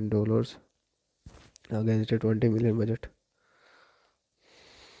 $48.1 million against a 20 million budget.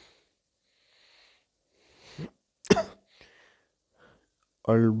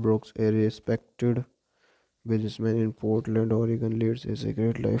 Earl Brooks, a respected businessman in Portland, Oregon, leads a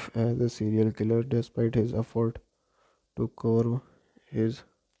secret life as a serial killer despite his effort to curb his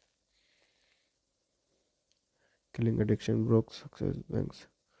killing addiction. Brooks' success thanks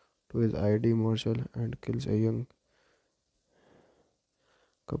to his ID Marshall and kills a young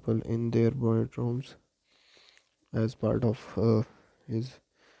couple in their bedrooms as part of his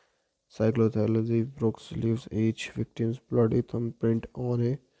psychology. Brooks leaves each victim's bloody thumbprint on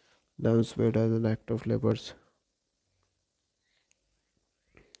a lampshade as an act of leopards.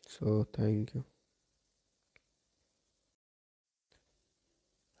 So thank you.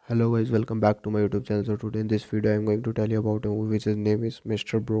 Hello guys, welcome back to my YouTube channel. So today in this video I'm going to tell you about a movie which name is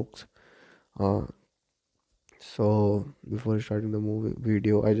Mr. Brooks. Uh, so before starting the movie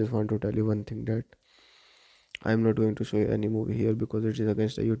video, I just want to tell you one thing that I'm not going to show you any movie here because it is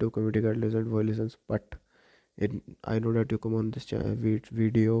against the YouTube community guidelines and violations. But it, I know that you come on this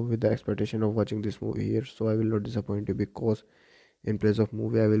video with the expectation of watching this movie here, so I will not disappoint you because in place of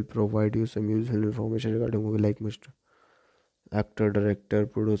movie I will provide you some useful information regarding movie like Mr. Actor, director,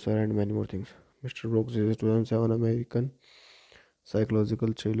 producer, and many more things. Mr. Brooks is a 2007 American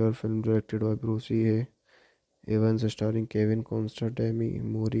psychological thriller film directed by Bruce E. Evans, starring Kevin Costner, Demi,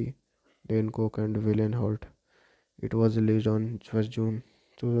 Mori, Dane Cook, and William Hurt. It was released on 1st June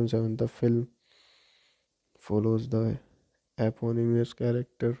 2007. The film follows the eponymous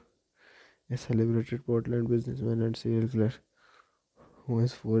character, a celebrated Portland businessman and serial killer who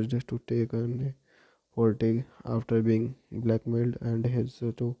is forced to take on Forte after being blackmailed and has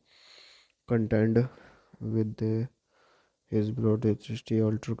to contend with his brother trusty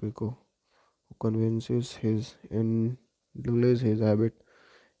alter ego, who convinces his indulges his habit.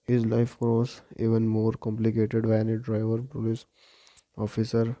 His life grows even more complicated when a driver police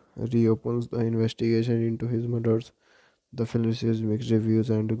officer reopens the investigation into his murders. The film receives mixed reviews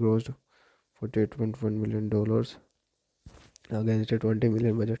and grossed $48.1 million against a 20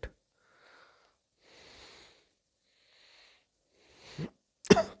 million budget.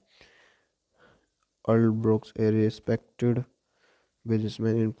 Earl Brooks, a respected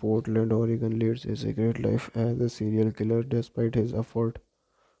businessman in Portland, Oregon, leads a secret life as a serial killer despite his effort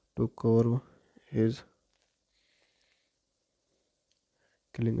to curb his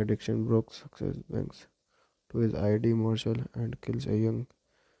killing addiction. Brooks' success thanks to his ID Marshall and kills a young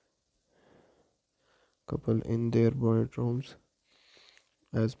couple in their bedrooms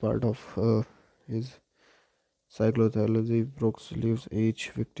as part of his psychology. Brooks leaves each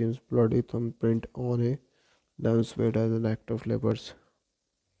victim's bloody thumbprint on a lampshade as an act of leopards.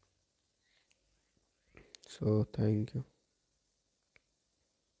 So thank you.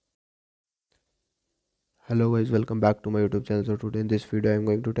 Hello guys, welcome back to my YouTube channel. So today in this video I'm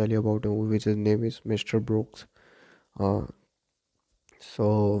going to tell you about a movie which name is Mr. Brooks. Uh,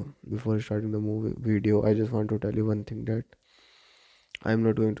 so before starting the movie video, I just want to tell you one thing that I'm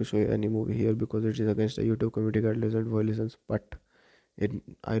not going to show you any movie here because it is against the YouTube community guidelines and violations. But it,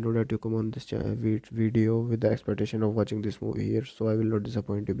 I know that you come on this video with the expectation of watching this movie here, so I will not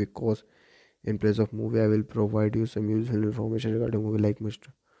disappoint you because in place of movie I will provide you some useful information regarding movie like Mr.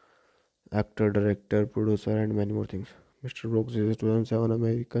 Actor, director, producer, and many more things. Mr. Brooks is a 2007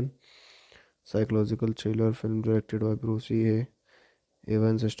 American psychological thriller film directed by Bruce E.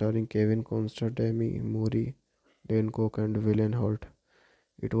 Evans, starring Kevin Costner, Demi, Mori, Dane Cook, and William Hurt.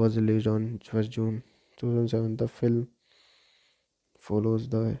 It was released on 1st June 2007. The film follows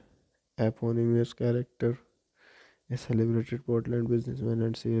the eponymous character, a celebrated Portland businessman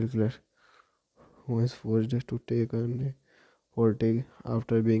and serial killer who is forced to take an forte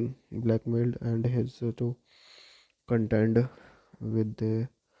after being blackmailed and has to contend with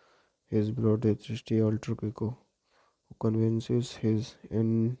his brother trusty alter ego, who convinces his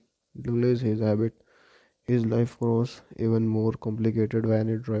indulges his habit. His life grows even more complicated when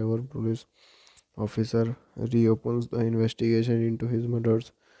a driver police officer reopens the investigation into his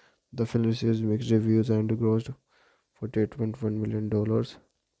murders. The film receives mixed reviews and grossed $48.1 million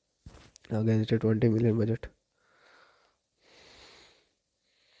against a 20 million budget.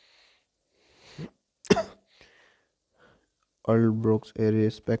 Earl Brooks, a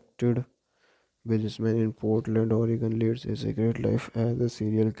respected businessman in Portland, Oregon, leads a secret life as a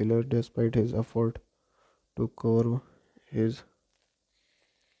serial killer despite his effort to curb his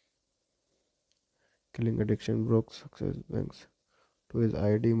killing addiction. Brooks' success thanks to his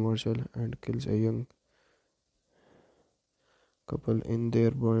ID marshal and kills a young couple in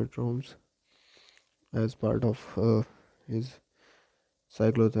their bonnet rooms as part of his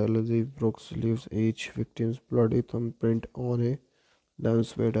psychology. Brooks leaves each victim's bloody thumbprint on a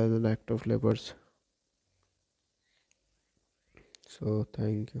lampshade as an act of leopards. So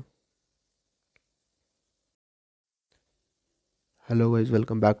thank you. Hello guys,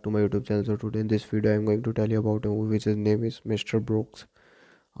 welcome back to my YouTube channel. So today in this video I'm going to tell you about a movie which name is Mr. Brooks.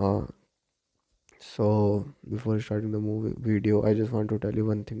 Uh, so before starting the movie video, I just want to tell you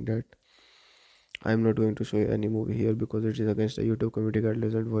one thing that I'm not going to show you any movie here because it is against the YouTube community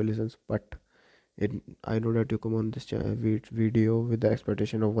guidelines and violations. But it, I know that you come on this video with the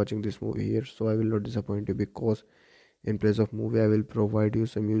expectation of watching this movie here, so I will not disappoint you because in place of movie I will provide you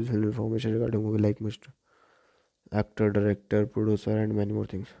some useful information regarding movie like Mr. Actor, director, producer, and many more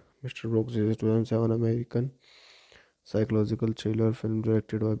things. Mr. Brooks is a 2007 American psychological thriller film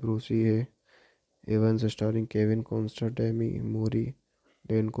directed by Bruce A. Evans, starring Kevin Costner, Demi, Mori,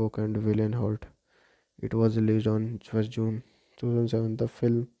 Dane Cook, and William Hurt. It was released on 1st June 2007. The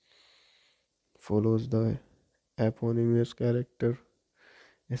film follows the eponymous character,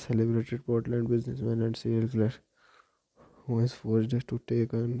 a celebrated Portland businessman and serial killer who is forced to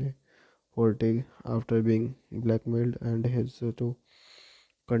take an forte after being blackmailed and has to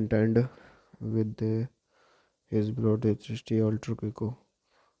contend with his brother trusty alter ego,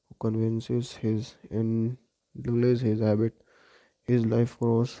 who convinces his indulges his habit. His life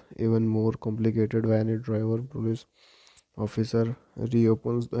grows even more complicated when a driver police officer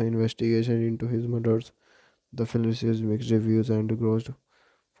reopens the investigation into his murders. The film receives mixed reviews and grossed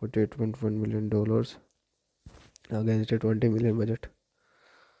 $48.1 million against a 20 million budget.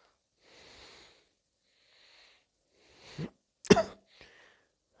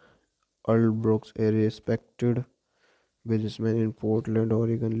 Earl Brooks, a respected businessman in Portland,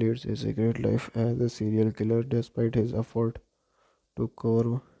 Oregon, leads a secret life as a serial killer despite his effort to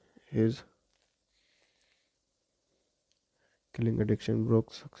curb his killing addiction.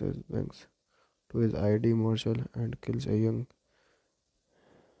 Brooks' success thanks to his ID marshal and kills a young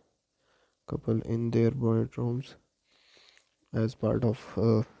couple in their bonnet rooms as part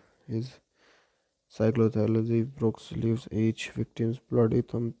of his psychology. Brooks leaves each victim's bloody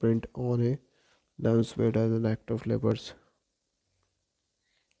thumbprint on a lampshade as an act of leopards.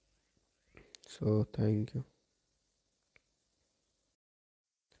 So thank you.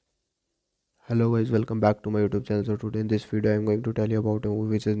 Hello guys, welcome back to my YouTube channel. So today in this video I'm going to tell you about a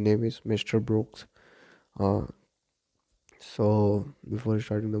movie which name is Mr. Brooks. Uh, so before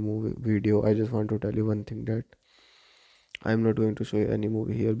starting the movie video, I just want to tell you one thing that I'm not going to show you any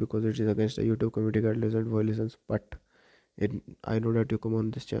movie here because it is against the YouTube community guidelines and violations. But it, I know that you come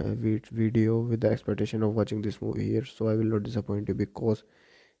on this video with the expectation of watching this movie here, so I will not disappoint you because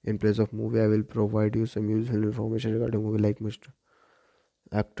in place of movie I will provide you some useful information regarding movie like Mr.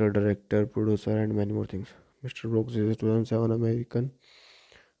 Actor, director, producer, and many more things. Mr. Brooks is a 2007 American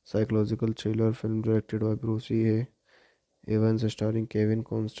psychological thriller film directed by Bruce A. Evans, starring Kevin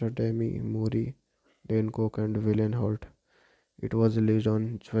Costner, Demi, Mori, Dane Cook, and William Hurt. It was released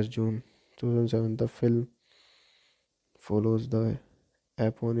on 1st June 2007. The film follows the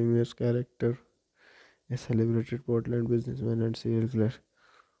eponymous character, a celebrated Portland businessman and serial killer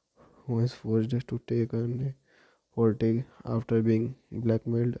who is forced to take an forte after being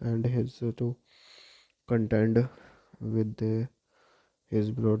blackmailed and has to contend with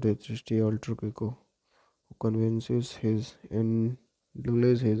his brother trusty alter ego, who convinces his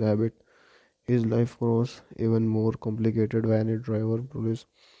indulges his habit. His life grows even more complicated when a driver police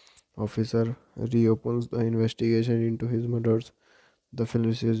officer reopens the investigation into his murders. The film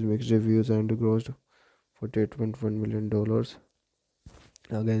receives mixed reviews and grossed $48.1 million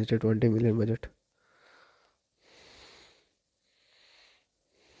against a 20 million budget.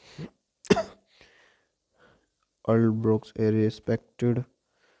 Earl Brooks, a respected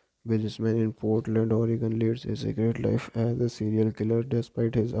businessman in Portland, Oregon, leads a secret life as a serial killer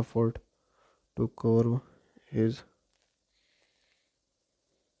despite his effort to curb his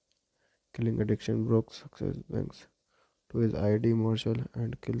killing addiction. Brooks success thanks to his ID Marshall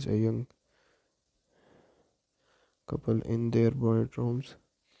and kills a young couple in their bedrooms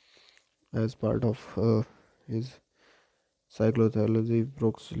as part of his psychology.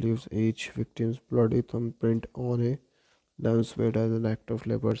 Brooks leaves each victim's bloody thumbprint on a lampshade as an act of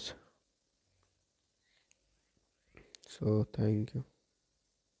labors. So thank you.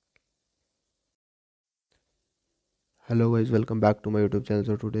 Hello guys, welcome back to my YouTube channel.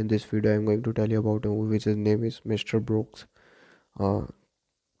 So today in this video I'm going to tell you about a movie which name is Mr. Brooks. Uh,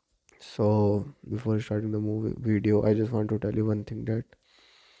 so before starting the movie video, I just want to tell you one thing that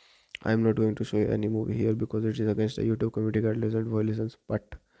I'm not going to show you any movie here because it is against the YouTube community guidelines and violations.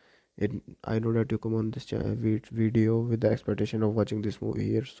 But it, I know that you come on this video with the expectation of watching this movie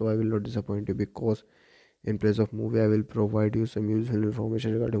here, so I will not disappoint you because in place of movie I will provide you some useful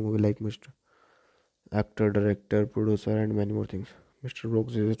information regarding movie like Mr. Actor, director, producer, and many more things. Mr.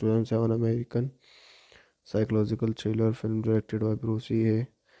 Brooks is a 2007 American psychological thriller film directed by Bruce A.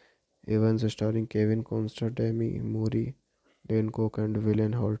 Evans, starring Kevin Costner, Demi, Mori, Dane Cook, and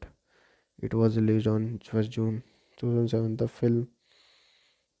William Hurt. It was released on 1st June 2007. The film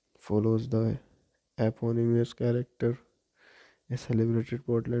follows the eponymous character, a celebrated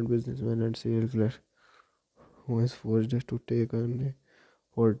Portland businessman and serial killer who is forced to take on a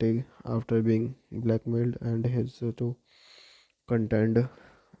forte after being blackmailed and has to contend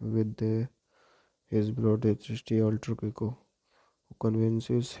with his bloodthirsty alter ego, who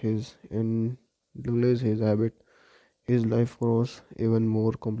convinces his indulges his habit. His life grows even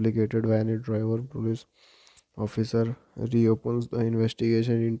more complicated when a driver police officer reopens the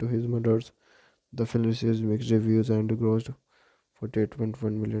investigation into his murders. The film receives mixed reviews and grossed $48.1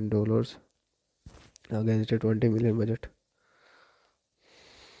 million against a 20 million budget.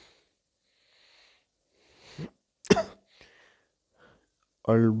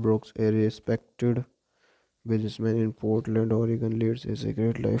 Earl Brooks, a respected businessman in Portland, Oregon, leads a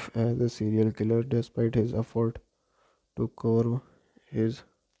secret life as a serial killer despite his effort to curb his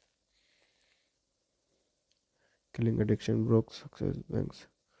killing addiction. Brooks success thanks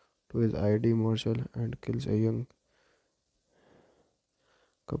to his ID Marshall and kills a young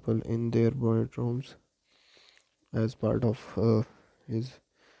couple in their bedrooms as part of his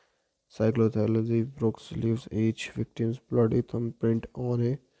psychology. Brooks leaves each victim's bloody thumbprint on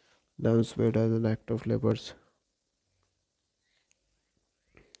a lampshade as an act of labors.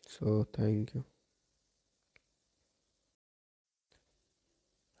 So thank you.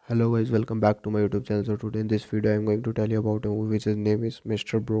 Hello guys, welcome back to my YouTube channel. So today in this video I'm going to tell you about a movie which name is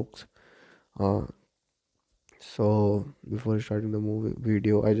Mr. Brooks. Uh, so before starting the movie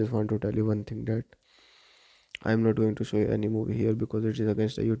video, I just want to tell you one thing that I'm not going to show you any movie here because it is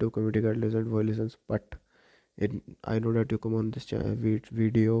against the YouTube community guidelines and violations. But it, I know that you come on this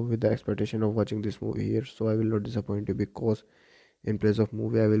video with the expectation of watching this movie here, so I will not disappoint you because in place of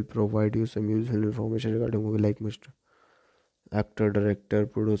movie I will provide you some useful information regarding movie like Mr. Actor, director,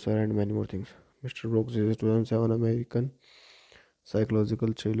 producer, and many more things. Mr. Brooks is a 2007 American psychological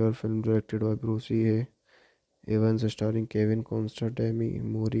thriller film directed by Bruce A. Evans, starring Kevin Costner, Demi,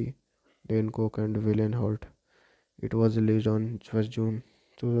 Mori, Dane Cook, and William Hurt. It was released on 1st June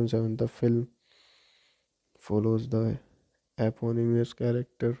 2007. The film follows the eponymous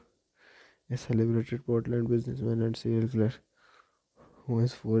character, a celebrated Portland businessman and serial killer who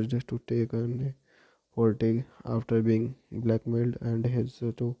is forced to take on a forte after being blackmailed and has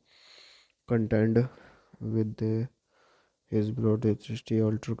to contend with his bloodthirsty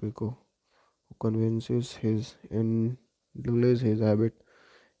alter ego, who convinces his indulges his habit.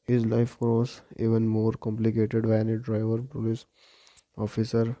 His life grows even more complicated when a driver police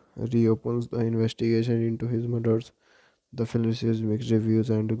officer reopens the investigation into his murders. The film receives mixed reviews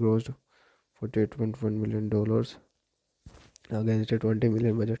and grossed $48.1 million against a 20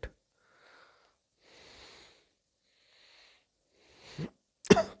 million budget.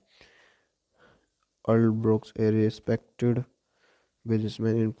 Earl Brooks, a respected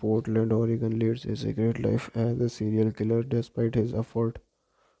businessman in Portland, Oregon, leads a secret life as a serial killer despite his effort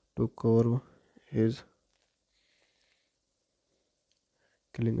to curb his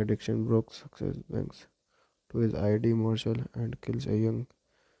killing addiction. Brooks success thanks to his ID Marshall and kills a young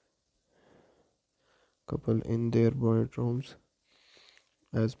couple in their bedrooms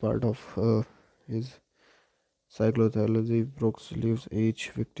as part of his psychology. Brooks leaves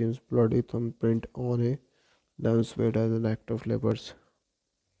each victim's bloody thumbprint on a lampshade as an act of labors.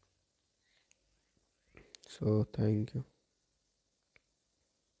 So thank you.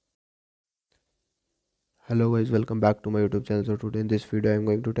 Hello guys, welcome back to my YouTube channel. So today in this video I'm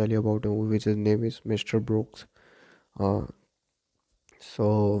going to tell you about a movie which is name is Mr. Brooks. Uh,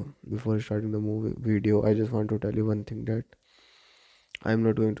 so before starting the movie video, I just want to tell you one thing that I'm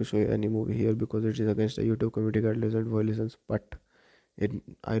not going to show you any movie here because it is against the YouTube community guidelines and violations. But it,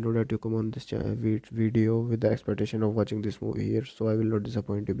 I know that you come on this channel video with the expectation of watching this movie here, so I will not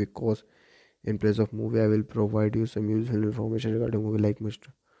disappoint you because in place of movie I will provide you some useful information regarding movie like Mr.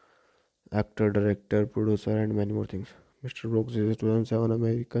 Actor, director, producer, and many more things. Mr. Brooks is a 2007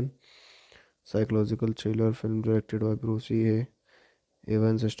 American psychological thriller film directed by Bruce A.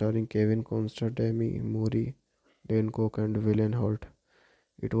 Evans, starring Kevin Costner, Demi, Mori, Dane Cook, and William Hurt.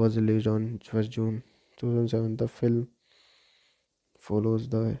 It was released on 1st June 2007. The film follows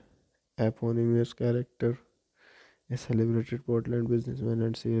the eponymous character, a celebrated Portland businessman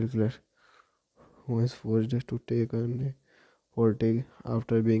and serial killer who is forced to take on a forte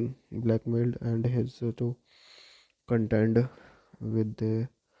after being blackmailed and has to contend with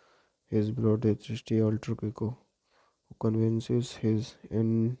his brother trusty alter ego, who convinces his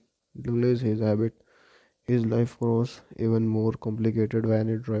indulges his habit. His life grows even more complicated when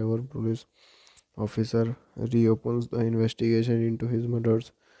a driver police officer reopens the investigation into his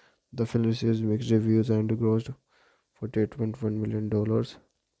murders. The film receives mixed reviews and grossed $48.1 million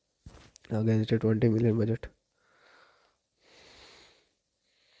against a 20 million budget.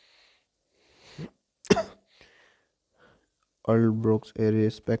 Earl Brooks, a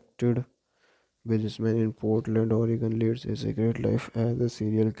respected businessman in Portland, Oregon, leads a secret life as a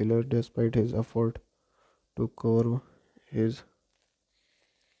serial killer despite his effort to curb his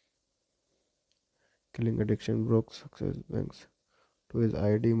killing addiction. Brooks' success thanks to his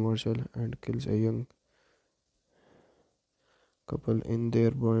ID Marshall and kills a young couple in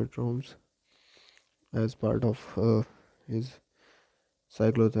their rooms as part of his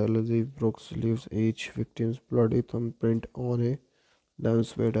psychology. Brooks leaves each victim's bloody thumbprint on a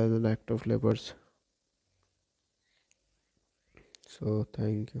lampshade as an act of leopards. So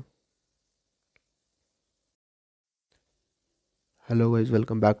thank you. Hello guys,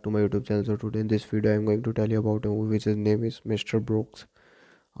 welcome back to my YouTube channel. So today in this video I'm going to tell you about a movie which is name is Mr. Brooks.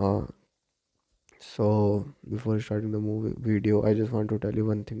 Uh, so before starting the movie video, I just want to tell you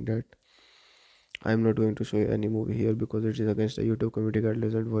one thing that I'm not going to show you any movie here because it is against the YouTube community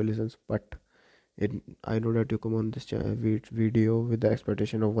guidelines and violations. But it, I know that you come on this channel video with the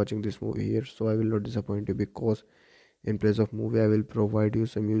expectation of watching this movie here, so I will not disappoint you because in place of movie I will provide you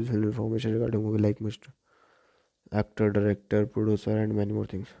some useful information regarding movie like Mr. Actor, director, producer, and many more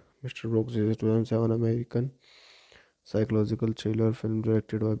things. Mr. Brooks is a 2007 American psychological thriller film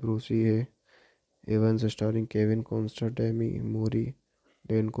directed by Bruce A. Evans, starring Kevin Costner, Demi, Mori,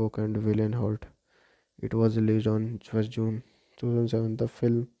 Dane Cook, and William Hurt. It was released on 1st June 2007. The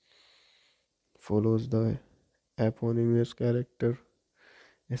film follows the eponymous character,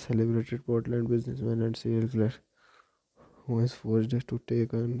 a celebrated Portland businessman and serial killer who is forced to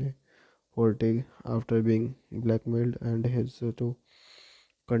take on a forte after being blackmailed and has to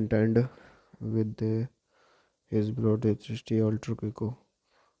contend with his brother trusty alter ego,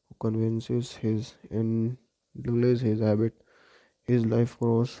 who convinces his indulges his habit. His life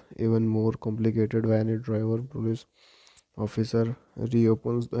grows even more complicated when a driver police officer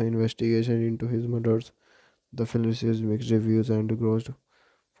reopens the investigation into his murders. The film receives mixed reviews and grossed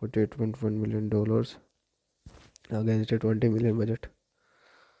 $48.1 million against a 20 million budget.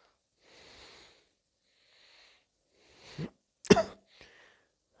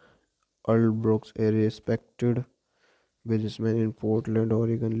 Earl Brooks, a respected businessman in Portland,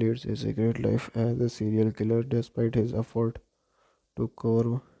 Oregon, leads a secret life as a serial killer despite his effort to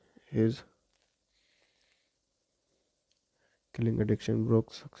curb his killing addiction.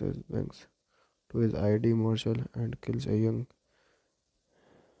 Brooks' success thanks to his ID Marshall and kills a young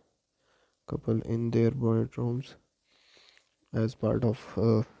couple in their rooms as part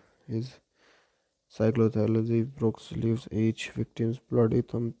of his psychology. Brooks leaves each victim's bloody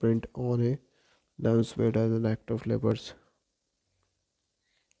thumbprint on a lampshade as an act of leopards.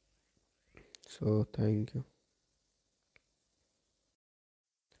 So thank you.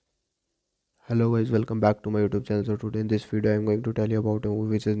 Hello guys, welcome back to my YouTube channel. So today in this video I'm going to tell you about a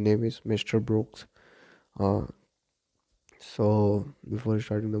movie which is name is Mr. Brooks. Uh, so before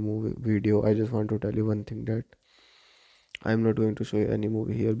starting the movie video, I just want to tell you one thing that I'm not going to show you any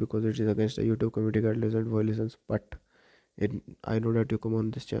movie here because it is against the YouTube community guidelines and violations. But it, I know that you come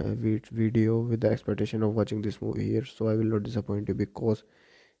on this channel video with the expectation of watching this movie here, so I will not disappoint you because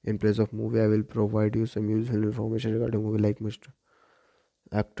in place of movie I will provide you some useful information regarding movie like Mr.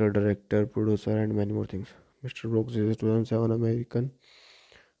 actor, director, producer, and many more things. Mr. Brooks is a 2007 American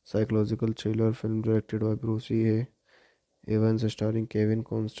psychological thriller film directed by Bruce A. Evans, starring Kevin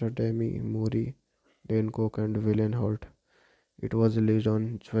Costner, Demi, Mori, Dane Cook, and William Hurt. It was released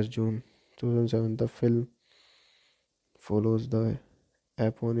on 1st June 2007. The film follows the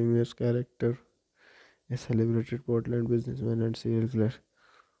eponymous character, a celebrated Portland businessman and serial killer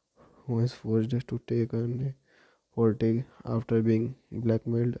who is forced to take on a forte after being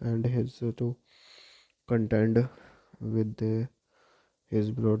blackmailed and has to contend with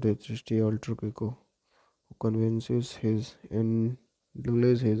his bloodthirsty alter ego, who convinces his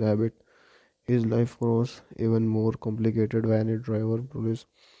indulges his habit. His life grows even more complicated when a driver police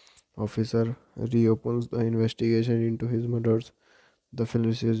officer reopens the investigation into his murders. The film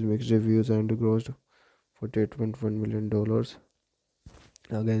receives mixed reviews and grossed $48.1 million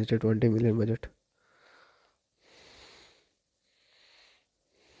against a 20 million budget.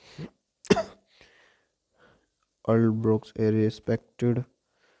 Earl Brooks, a respected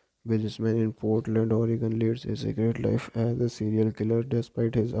businessman in Portland, Oregon, leads a secret life as a serial killer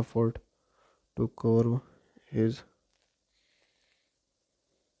despite his effort to curb his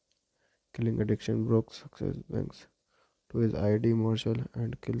killing addiction. Brooks' success thanks to his ID Marshall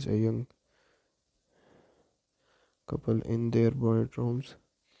and kills a young couple in their bedrooms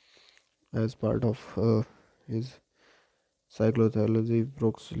as part of his psychology.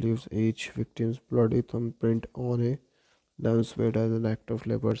 Brooks leaves each victim's bloody thumbprint on a lampshade as an act of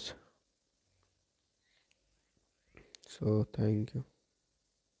labors. So thank you.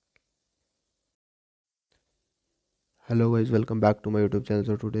 Hello guys, welcome back to my YouTube channel.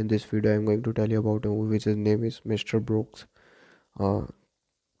 So today in this video I'm going to tell you about a movie which name is Mr. Brooks. Uh,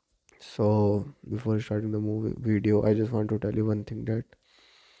 so before starting the movie video, I just want to tell you one thing, that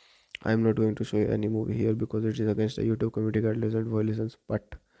I'm not going to show you any movie here because it is against the YouTube community guidelines and violations.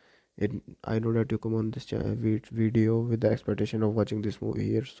 But it, I know that you come on this video with the expectation of watching this movie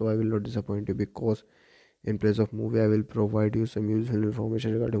here, so I will not disappoint you, because in place of movie I will provide you some useful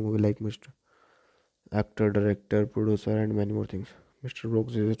information regarding movie like Mr. Actor, director, producer, and many more things. Mr.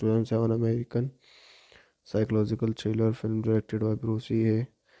 Brooks is a 2007 American psychological thriller film directed by Bruce A.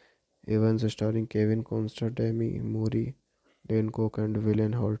 Evans, starring Kevin Costner, Demi, Mori, Dane Cook, and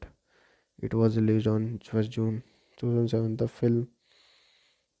William Hurt. It was released on 1st June 2007. The film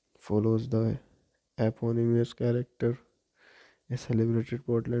follows the eponymous character, a celebrated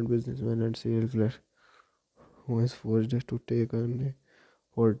Portland businessman and serial killer who is forced to take on a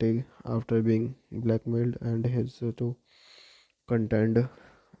forte after being blackmailed and has to contend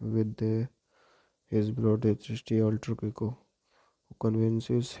with his bloodthirsty alter ego, who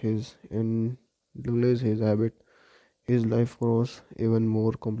convinces his indulges his habit. His life grows even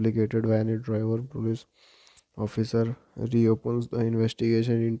more complicated when a driver police officer reopens the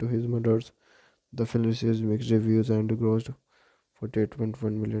investigation into his murders. The film receives mixed reviews and grossed $48.1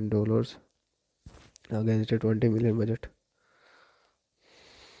 million against a 20 million budget.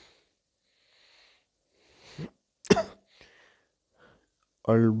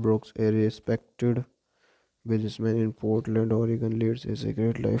 Earl Brooks, a respected businessman in Portland, Oregon, leads a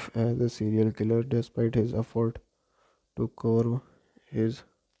secret life as a serial killer despite his effort to curb his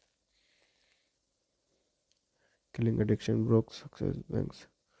killing addiction. Brooks' success thanks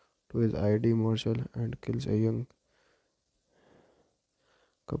to his ID Marshall and kills a young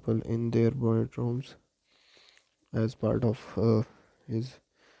couple in their bedrooms as part of his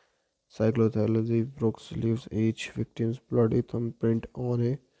psychology. Brooks leaves each victim's bloody thumbprint on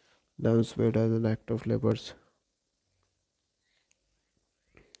a lampshade as an act of labors.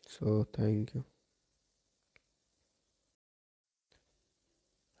 So thank you.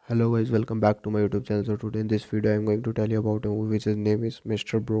 Hello guys, welcome back to my YouTube channel. So today in this video I'm going to tell you about a movie which name is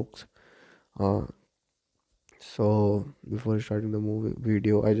Mr. Brooks. Uh, so before starting the movie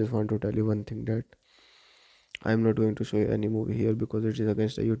video, I just want to tell you one thing, that I'm not going to show you any movie here because it is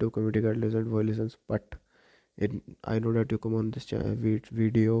against the YouTube community guidelines and violations. But it, I know that you come on this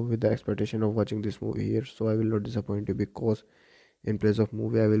video with the expectation of watching this movie here, so I will not disappoint you, because in place of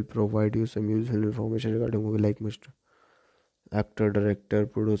movie I will provide you some useful information regarding movie like Mr. Actor, director,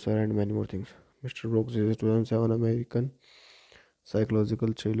 producer, and many more things. Mr. Brooks is a 2007 American psychological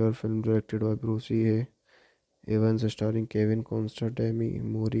thriller film directed by Bruce A. Evans, starring Kevin Costner, Demi,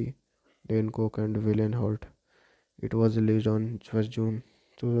 Mori, Dane Cook, and William Hurt. It was released on 1st June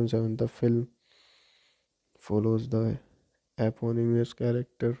 2007. The film follows the eponymous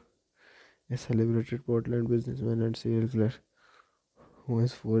character, a celebrated Portland businessman and serial killer who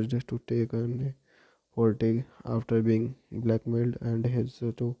is forced to take on a forte after being blackmailed and has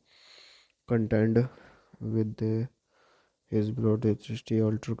to contend with his bloodthirsty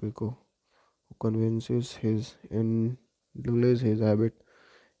alter ego, who convinces his in realize his habit.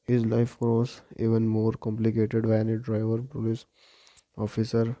 His life grows even more complicated when a driver police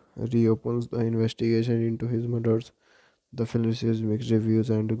officer reopens the investigation into his murders. The film receives mixed reviews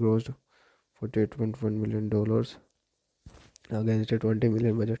and grossed $48.1 million against a 20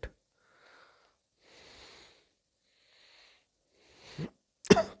 million budget.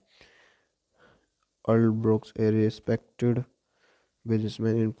 Earl Brooks, a respected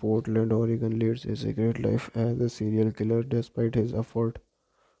businessman in Portland, Oregon, leads a secret life as a serial killer despite his effort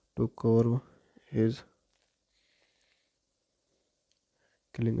to curb his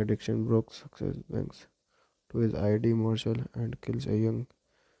killing addiction. Brooks' success thanks to his ID Marshall and kills a young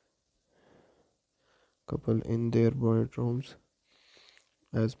couple in their bedrooms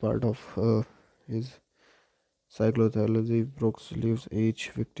as part of his psychology. Brooks leaves each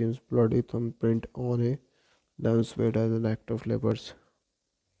victim's bloody thumbprint on a lampshade as an act of labors.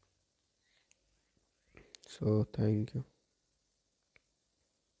 So thank you.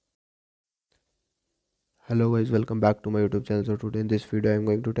 Hello guys, welcome back to my YouTube channel. So today in this video I'm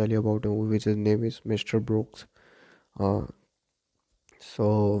going to tell you about a movie which name is Mr. Brooks. Uh,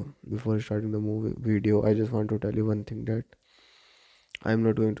 so before starting the movie video, I just want to tell you one thing that I'm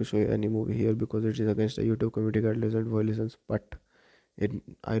not going to show you any movie here because it is against the YouTube community guidelines and violations. But it,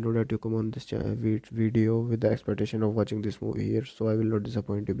 I know that you come on this video with the expectation of watching this movie here, so I will not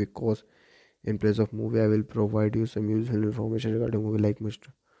disappoint you because in place of movie I will provide you some useful information regarding movie like Mr.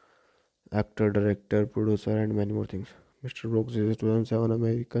 Actor, director, producer, and many more things. Mr. Brooks is a 2007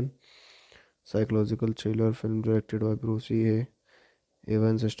 American psychological thriller film directed by Bruce A.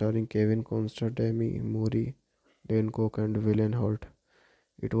 Evans, starring Kevin Costner, Demi, Mori, Dane Cook, and William Hurt.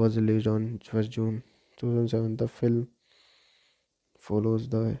 It was released on 1st June 2007. The film follows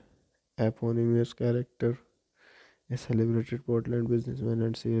the eponymous character, a celebrated Portland businessman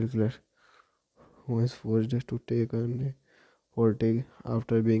and serial killer who is forced to take on a forte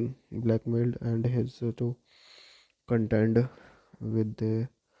after being blackmailed and has to contend with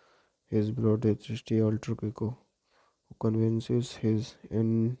his bloodthirsty alter ego, who convinces his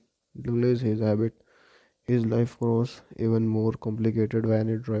in realize his habit. His life grows even more complicated when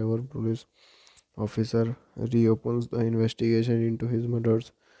a driver police officer reopens the investigation into his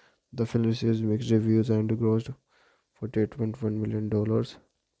murders. The film receives mixed reviews and grossed $48.1 million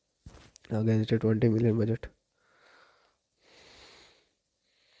against a 20 million budget.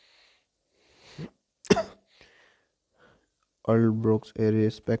 Earl Brooks, a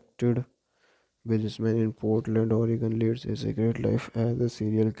respected businessman in Portland, Oregon, leads a secret life as a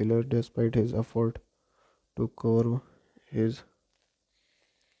serial killer despite his effort to curb his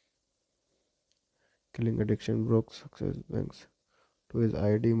killing addiction. Brooks' success thanks to his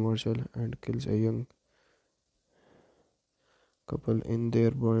ID Marshall and kills a young couple in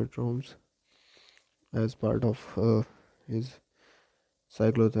their bedrooms as part of his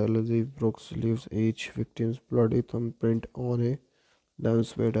psychology. Brooks leaves each victim's bloody thumbprint on a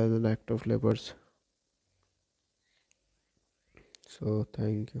lampshade as an act of labors. So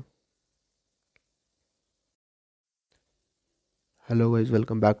thank you. Hello guys,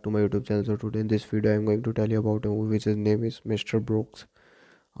 welcome back to my YouTube channel. So today in this video I'm going to tell you about a movie which name is Mr. Brooks.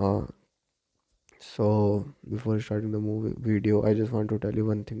 Uh, so before starting the movie video, I just want to tell you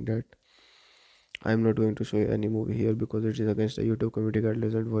one thing that I'm not going to show you any movie here because it is against the YouTube community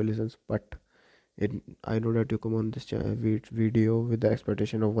guidelines and violations. But it, I know that you come on this video with the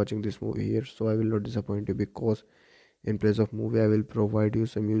expectation of watching this movie here, so I will not disappoint you because in place of movie I will provide you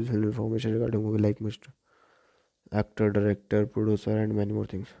some useful information regarding movie like Mr. Actor, director, producer, and many more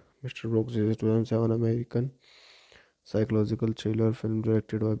things. Mr. Brooks is a 2007 American psychological thriller film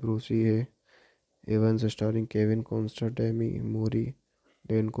directed by Bruce A. Evans, starring Kevin Costner, Demi, Mori,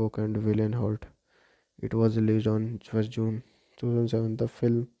 Dane Cook, and William Hurt. It was released on 1st June 2007. The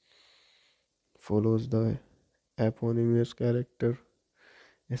film follows the eponymous character,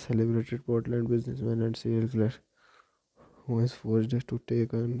 a celebrated Portland businessman and serial killer who is forced to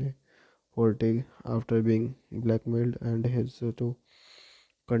take on a forte after being blackmailed and has to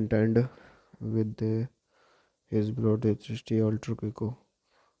contend with his bloodthirsty alter ego,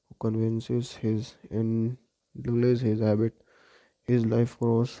 who convinces his in realize his habit. His life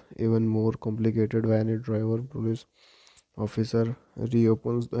grows even more complicated when a driver police officer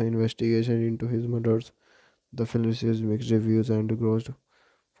reopens the investigation into his murders. The film receives mixed reviews and grossed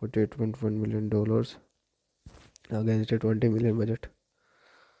 $48.1 million against a 20 million budget.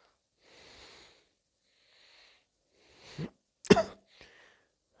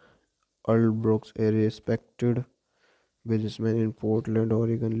 Earl Brooks, a respected businessman in Portland,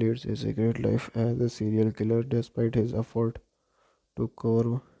 Oregon, leads a secret life as a serial killer despite his effort to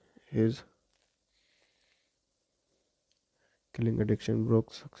curb his killing addiction.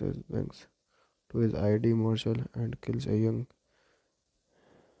 Brooks success thanks to his ID Marshall and kills a young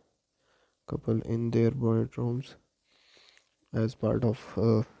couple in their bedrooms as part of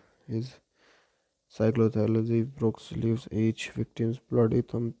his psychology. Brooks leaves each victim's bloody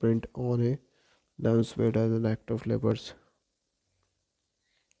thumbprint on a lampshade as an act of labors.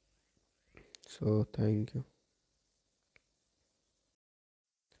 So thank you.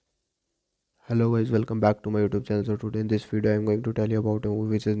 Hello guys, welcome back to my YouTube channel. So today in this video I'm going to tell you about a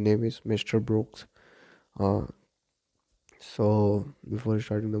movie which name is Mr. Brooks. Uh, so before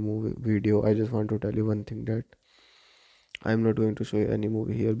starting the movie video, I just want to tell you one thing that I'm not going to show you any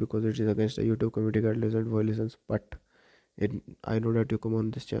movie here because it is against the YouTube community guidelines and violations. But it, I know that you come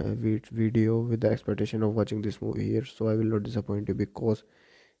on this video with the expectation of watching this movie here, so I will not disappoint you because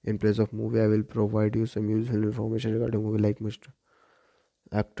in place of movie I will provide you some useful information regarding movie like Mr.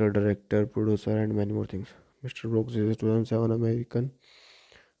 Actor, director, producer, and many more things. Mr. Brooks is a 2007 American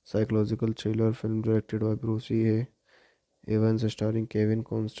psychological thriller film directed by Bruce A. Evans, starring Kevin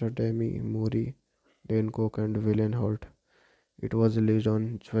Costner, Demi, Mori, Dane Cook, and William Hurt. It was released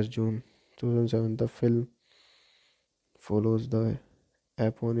on 1st June 2007. The film follows the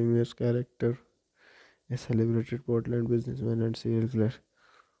eponymous character, a celebrated Portland businessman and serial killer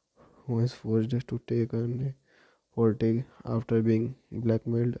who is forced to take on a forte after being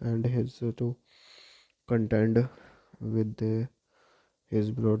blackmailed and has to contend with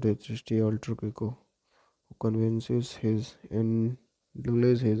his bloodthirsty alter ego, who convinces his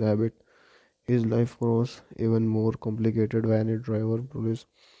indulges his habit. His life grows even more complicated when a driver police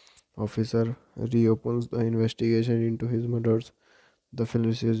officer reopens the investigation into his murders. The film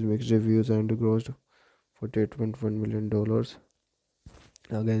receives mixed reviews and grossed $48.1 million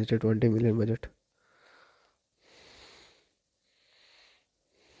against a 20 million budget.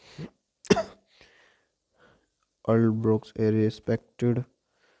 Earl Brooks, a respected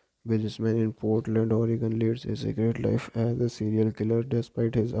businessman in Portland, Oregon, leads a secret life as a serial killer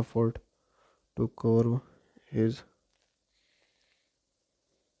despite his effort to curb his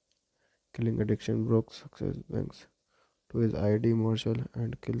killing addiction. Brooks success thanks to his ID Marshall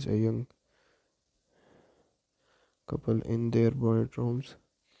and kills a young couple in their bedrooms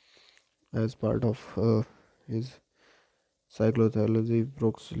as part of his psychology.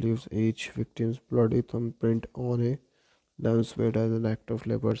 Brooks leaves each victim's bloody thumbprint on a lampshade as an act of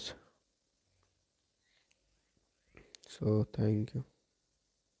labors. So thank you.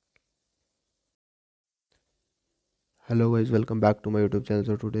 Hello guys, welcome back to my YouTube channel.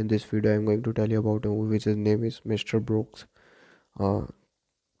 So today in this video I'm going to tell you about a movie which name is Mr. Brooks. Uh,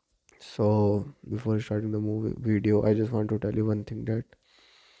 so before starting the movie video, I just want to tell you one thing that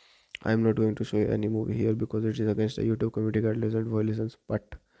I'm not going to show you any movie here because it is against the YouTube community guidelines and violations.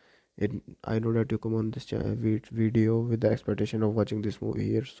 But it, I know that you come on this video with the expectation of watching this movie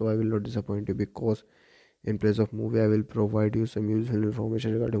here, so I will not disappoint you because in place of movie I will provide you some useful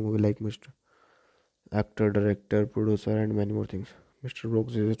information regarding movie like Mr. Actor, director, producer, and many more things. Mr.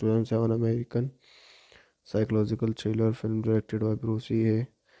 Brooks is a 2007 American psychological thriller film directed by Bruce A.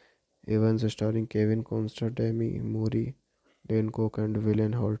 Evans, starring Kevin Costner, Demi, Mori, Dane Cook, and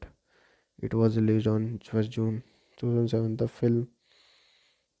William Hurt. It was released on 1st June 2007. The film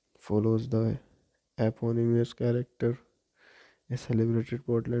follows the eponymous character, a celebrated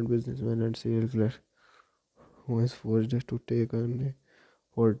Portland businessman and serial killer who is forced to take on a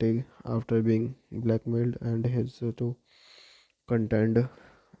forte after being blackmailed and has to contend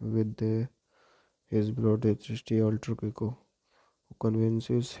with his bloodthirsty alter ego, who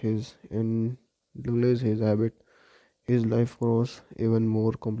convinces his indulges his habit. His life grows even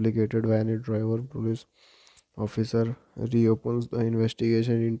more complicated when a driver police officer reopens the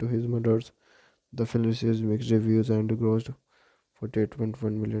investigation into his murders. The film receives mixed reviews and grossed $48.1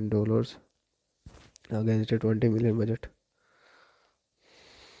 million against a 20 million budget.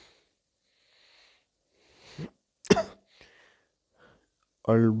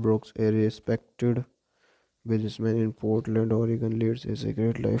 Earl Brooks, a respected businessman in Portland, Oregon, leads a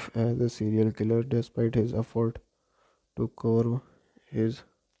secret life as a serial killer despite his effort to curb his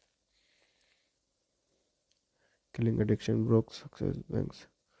killing addiction. Brooks success thanks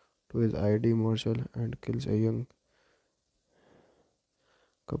to his ID Marshall and kills a young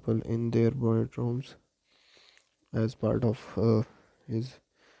couple in their bedrooms as part of his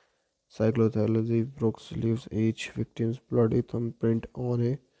psychology. Brooks leaves each victim's bloody thumbprint on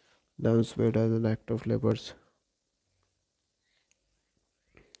a lampshade as an act of labors.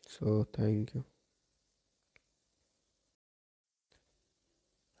 So thank you.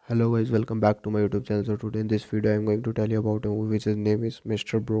 Hello guys, welcome back to my YouTube channel. So today in this video, I'm going to tell you about a movie which is name is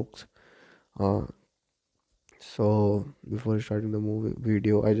Mr. Brooks. Uh, so before starting the movie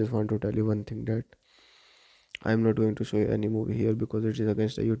video, I just want to tell you one thing that I'm not going to show you any movie here because it is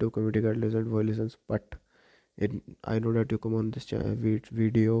against the YouTube community guidelines and violations. But it, I know that you come on this channel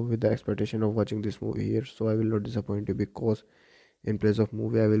video with the expectation of watching this movie here, so I will not disappoint you because in place of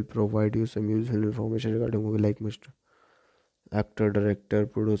movie, I will provide you some useful information regarding movie like Mr. Actor, director,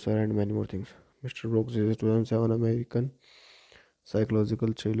 producer, and many more things. Mr. Brooks is a 2007 American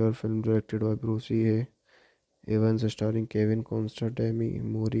psychological thriller film directed by Bruce A. Evans starring Kevin Costner, Demi,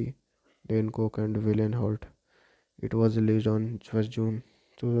 Mori, Dane Cook, and William Hurt. It was released on 1st June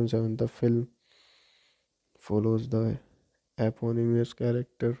 2007. The film follows the eponymous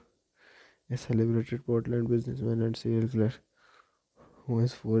character, a celebrated Portland businessman and serial killer who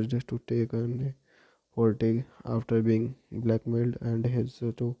is forced to take on a forte after being blackmailed and has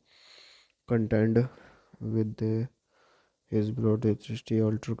to contend with his brother trusty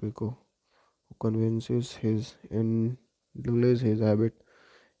alter ego who convinces his indulges his habit.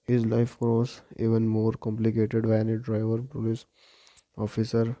 His life grows even more complicated when a driver police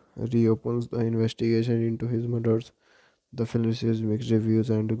officer reopens the investigation into his murders. The film receives mixed reviews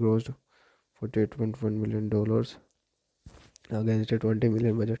and grossed $48.1 million against a 20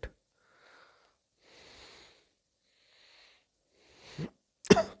 million budget.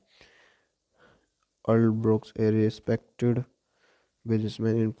 Earl Brooks, a respected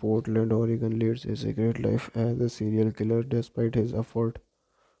businessman in Portland, Oregon, leads a secret life as a serial killer despite his effort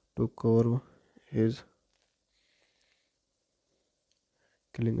to curb his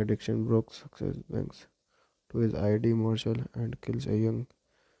killing addiction. Brooks' success thanks to his ID Marshall and kills a young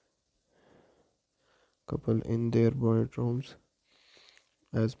couple in their rooms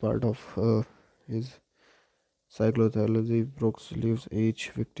as part of his psychology. Brooks leaves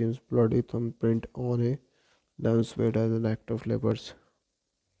each victim's bloody thumbprint on a lampshade as an act of leopards.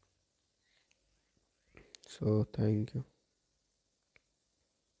 So thank you.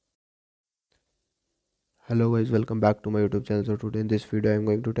 Hello guys, welcome back to my YouTube channel. So today in this video, I'm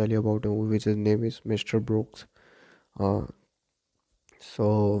going to tell you about a movie which is name is Mr. Brooks. Uh,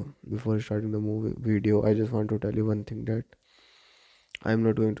 so before starting the movie video, I just want to tell you one thing that I'm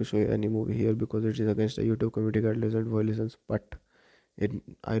not going to show you any movie here because it is against the YouTube community guidelines and violations. But it,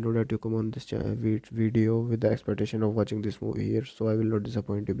 I know that you come on this channel video with the expectation of watching this movie here, so I will not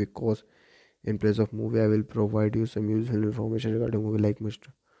disappoint you because in place of movie, I will provide you some useful information regarding movie like Mr.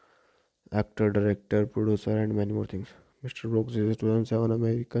 Actor, director, producer, and many more things. Mr. Brooks is a 2007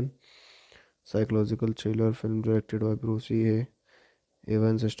 American psychological thriller film directed by Bruce A.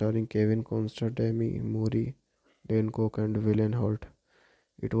 Evans starring Kevin Costner, Demi, Mori, Dane Cook, and William Hurt.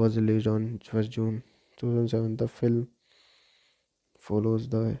 It was released on 1st June 2007. The film follows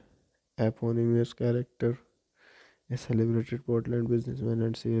the eponymous character, a celebrated Portland businessman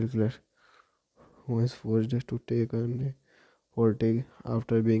and serial killer who is forced to take on a forte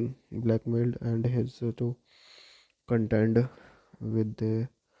after being blackmailed and has to contend with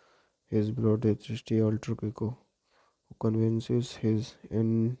his brother trusty alter ego who convinces his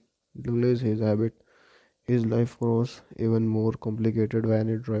indulges his habit. His life grows even more complicated when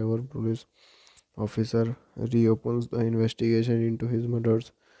a driver police officer reopens the investigation into his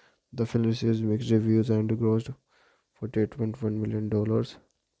murders. The film receives mixed reviews and grossed $48.1 million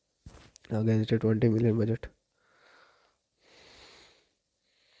against a 20 million budget.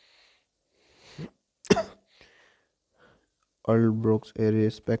 Earl Brooks, a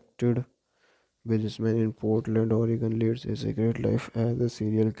respected businessman in Portland, Oregon, leads a secret life as a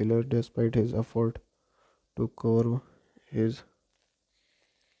serial killer despite his effort to curb his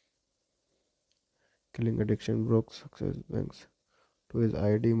killing addiction. Brooks' success thanks to his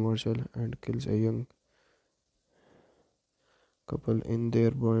ID Marshall and kills a young couple in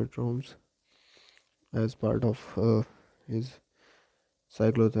their rooms as part of his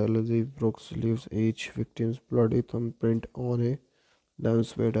psychology. Brooks leaves each victim's bloody thumbprint on a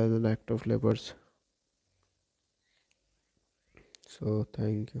lampshade as an act of leopards. So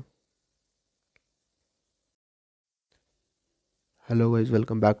thank you. Hello guys,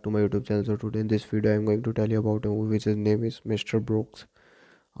 welcome back to my YouTube channel. So today in this video, I'm going to tell you about a movie which is name is Mr. Brooks.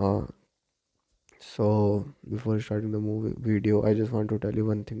 Uh, so before starting the movie video, I just want to tell you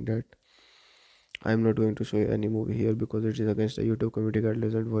one thing that I'm not going to show you any movie here because it is against the YouTube community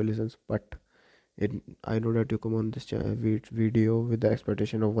guidelines and violations. But it, I know that you come on this channel video with the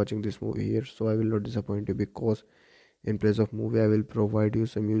expectation of watching this movie here, so I will not disappoint you because in place of movie, I will provide you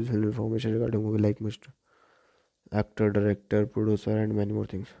some useful information regarding movie like Mr. Actor, director, producer, and many more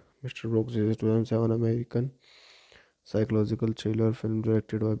things. Mr. Brooks is a 2007 American psychological thriller film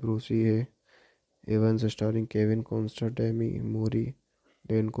directed by Bruce A. Evans, starring Kevin Costner, Demi, Mori,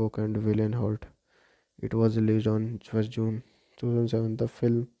 Dane Cook, and William Hurt. It was released on 1st June 2007. The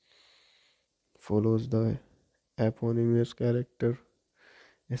film follows the eponymous character,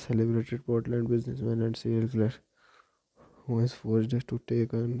 a celebrated Portland businessman and serial killer who is forced to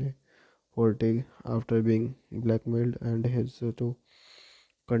take on a forte after being blackmailed and has to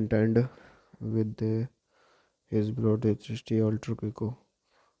contend with his brother trusty alter ego,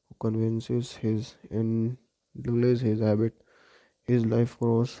 who convinces his indulges his habit. His life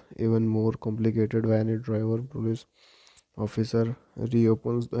grows even more complicated when a driver police officer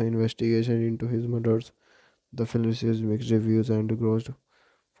reopens the investigation into his murders. The film receives mixed reviews and grossed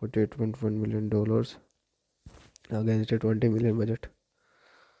 $48.1 million against a 20 million budget.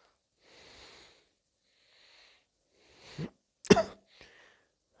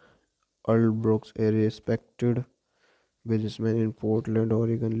 Earl Brooks, a respected businessman in Portland,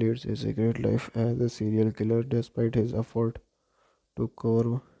 Oregon, leads a secret life as a serial killer despite his effort to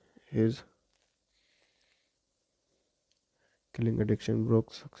curb his killing addiction.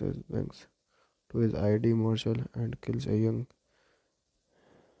 Brooks' success thanks to his ID Marshall and kills a young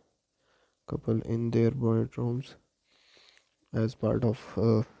couple in their bedrooms as part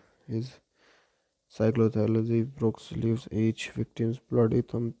of his psychology. Brooks leaves each victim's bloody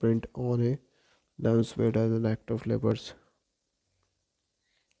thumbprint on a lampshade as an act of leopards.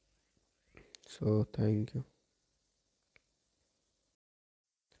 So thank you.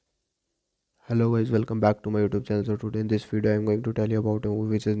 Hello guys, welcome back to my YouTube channel. So today in this video I'm going to tell you about a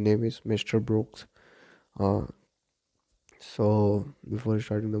movie which name is Mr. Brooks. Uh, so before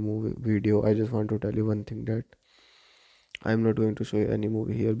starting the movie video, I just want to tell you one thing that I'm not going to show you any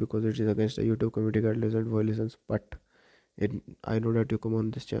movie here because it is against the YouTube community guidelines and violations. But it, I know that you come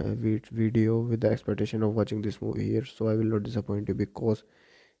on this video with the expectation of watching this movie here, so I will not disappoint you because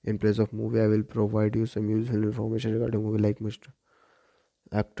in place of movie I will provide you some useful information regarding movie like Mr.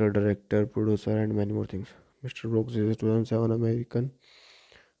 Actor, director, producer, and many more things. Mr. Brooks is a 2007 American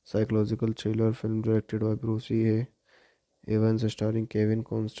psychological thriller film directed by Bruce A. Evans, starring Kevin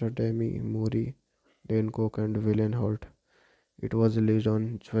Costner, Demi, Mori, Dane Cook, and William Hurt. It was released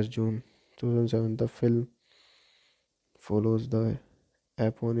on 1st June 2007. The film follows the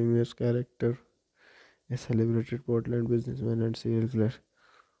eponymous character, a celebrated Portland businessman and serial killer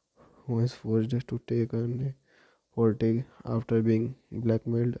who is forced to take on a forte after being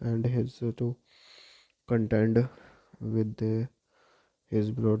blackmailed and has to contend with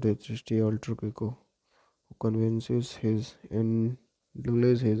his brother trusty alter ego, who convinces his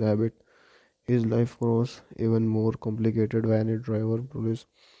indulges his habit. His life grows even more complicated when a driver police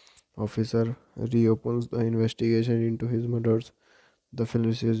officer reopens the investigation into his murders. The film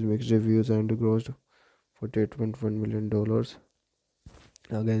receives mixed reviews and grossed $48.1 million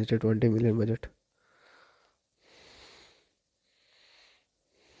against a 20 million budget.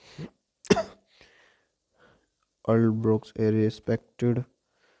 Earl Brooks, a respected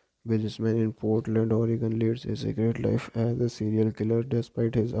businessman in Portland, Oregon, leads a secret life as a serial killer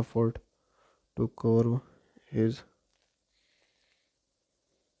despite his effort to curb his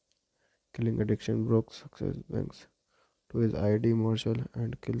killing addiction. Brooks' success thanks to his ID Marshall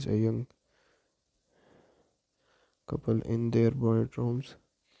and kills a young couple in their bedrooms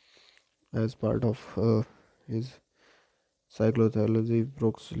as part of his psychology.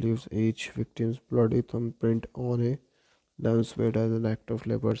 Brooks leaves each victim's bloody thumbprint on a lampshade as an act of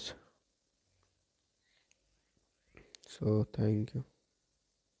leopards. So thank you.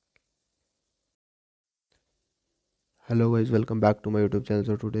 Hello guys, welcome back to my YouTube channel.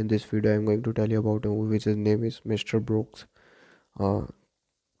 So today in this video I'm going to tell you about a movie which name is Mr. Brooks. Uh,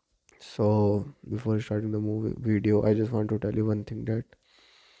 so before starting the movie video, I just want to tell you one thing that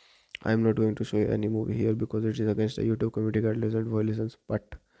I'm not going to show you any movie here because it is against the YouTube community guidelines and violations.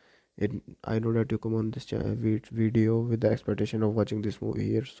 But it, I know that you come on this video with the expectation of watching this movie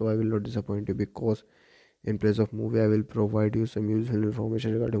here, so I will not disappoint you because in place of movie I will provide you some useful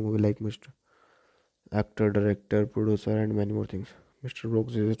information regarding movie like Mr. Actor, director, producer, and many more things. Mr.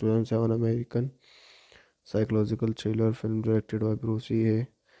 Brooks is a 2007 American psychological thriller film directed by Bruce A.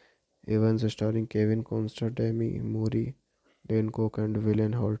 Evans, starring Kevin Costner, Demi, Mori, Dane Cook, and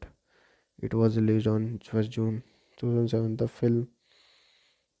William Hurt. It was released on 1st June 2007. The film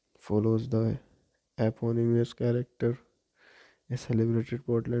follows the eponymous character, a celebrated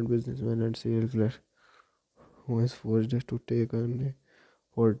Portland businessman and serial killer who is forced to take on a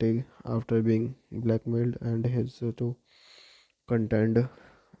forte after being blackmailed and has to contend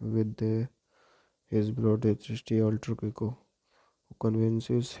with his brother trusty alter ego, who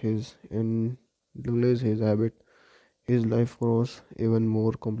convinces his indulges his habit. His life grows even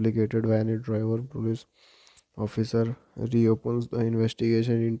more complicated when a driver police officer reopens the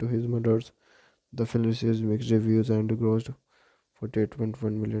investigation into his murders. The film receives mixed reviews and grossed $48.1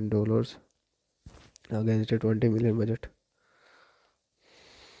 million against a 20 million budget.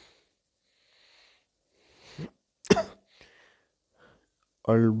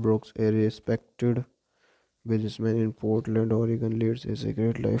 Earl Brooks, a respected businessman in Portland, Oregon, leads a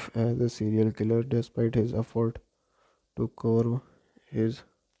secret life as a serial killer despite his effort to curb his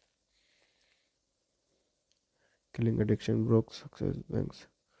killing addiction. Brooks' success thanks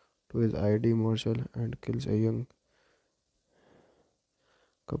to his ID marshal and kills a young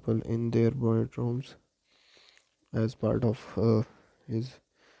couple in their bedrooms as part of his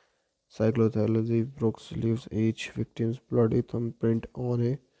psychology. Brooks leaves each victim's bloody thumbprint on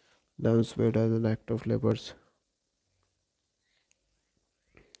a lampshade as an act of labors.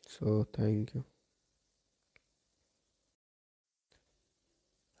 So thank you.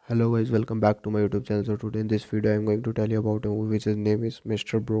 Hello guys, welcome back to my YouTube channel. So today in this video I'm going to tell you about a movie which name is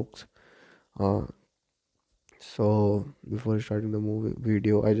Mr. Brooks. Uh, so before starting the movie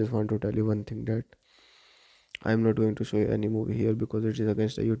video, I just want to tell you one thing that I'm not going to show you any movie here because it is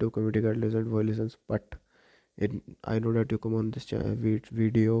against the YouTube community guidelines and violations. But it, I know that you come on this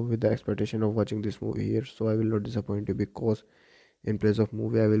video with the expectation of watching this movie here, so I will not disappoint you because in place of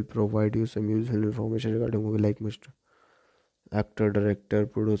movie I will provide you some useful information regarding movie like Mr. Actor, director,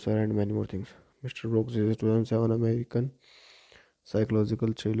 producer, and many more things. Mr. Brooks is a 2007 American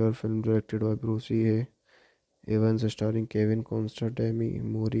psychological thriller film directed by Bruce A. Evans, starring Kevin Costner, Demi,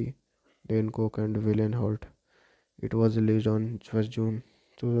 Mori, Dane Cook, and William Hurt. It was released on 1st June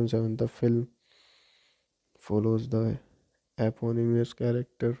 2007. The film follows the eponymous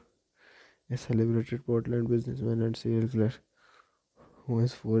character, a celebrated Portland businessman and serial killer who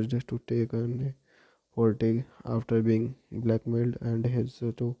is forced to take on a forte after being blackmailed and has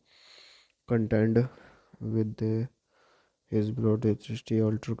to contend with his bloodthirsty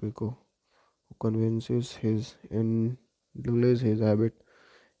alter ego who convinces his indulges his habit.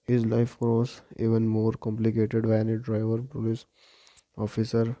 His life grows even more complicated when a driver police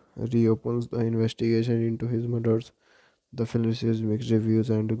officer reopens the investigation into his murders. The film receives mixed reviews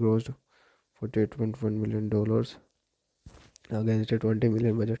and grossed $48.1 million against a 20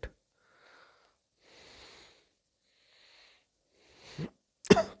 million budget.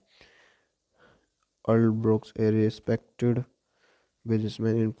 Earl Brooks, a respected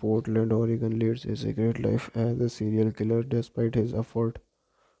businessman in Portland, Oregon, leads a secret life as a serial killer despite his effort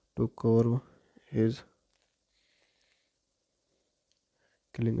to curb his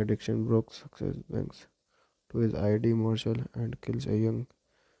killing addiction. Brooks' success thanks to his ID marshal and kills a young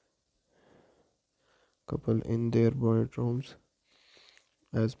couple in their bedrooms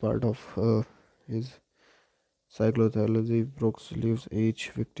as part of his psychology. Brooks leaves each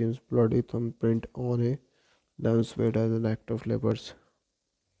victim's bloody thumbprint on a lampshade as an act of labors.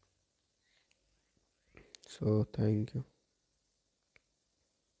 So thank you.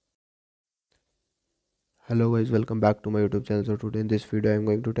 Hello guys, welcome back to my YouTube channel. So today in this video I'm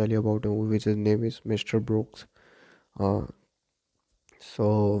going to tell you about a movie which name is Mr. Brooks. Uh,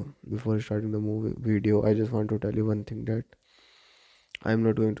 so before starting the movie video, I just want to tell you one thing that I'm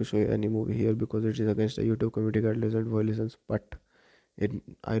not going to show you any movie here because it is against the YouTube community guidelines and violations. But it,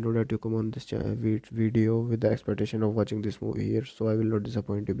 I know that you come on this video with the expectation of watching this movie here, so I will not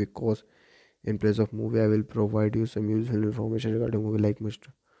disappoint you because in place of movie I will provide you some useful information regarding movie like Mr.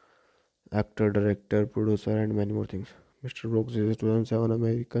 Actor, director, producer, and many more things. Mr. Brooks is a 2007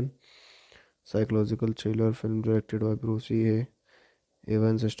 American psychological thriller film directed by Bruce A.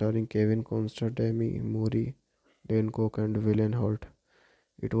 Evans, starring Kevin Costner, Demi, Mori, Dane Cook, and William Hurt.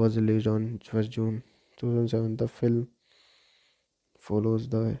 It was released on 1st June 2007. The film follows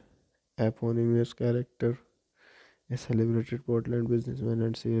the eponymous character, a celebrated Portland businessman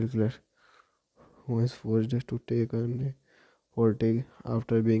and serial killer who is forced to take on a forte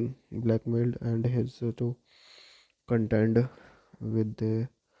after being blackmailed and has to contend with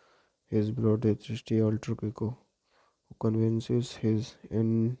his bloodthirsty alter ego who convinces his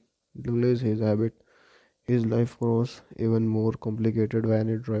indulges his habit. His life grows even more complicated when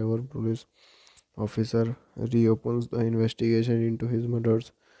a driver police officer reopens the investigation into his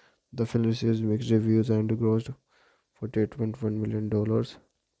murders. The film receives mixed reviews and grossed $48.1 million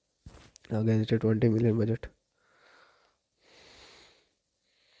against a 20 million budget.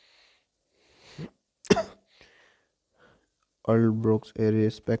 Earl Brooks, a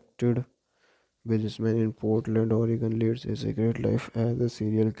respected businessman in Portland, Oregon, leads a secret life as a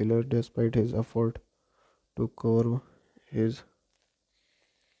serial killer despite his effort to curb his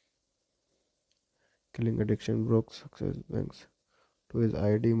killing addiction, Brooks success banks to his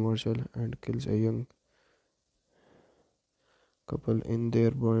ID Marshall and kills a young couple in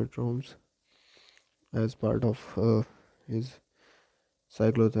their bedrooms as part of his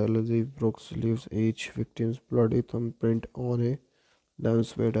psychology. Brooks leaves each victim's bloody thumbprint on a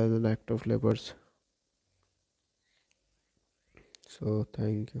lampshade as an act of labors. So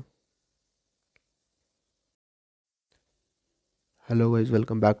thank you. Hello guys,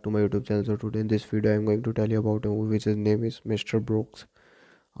 welcome back to my YouTube channel. So today in this video I'm going to tell you about a movie which name is Mr. Brooks.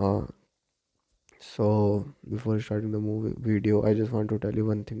 Uh, so before starting the movie video, I just want to tell you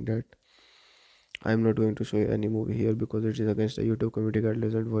one thing that I'm not going to show you any movie here because it is against the YouTube community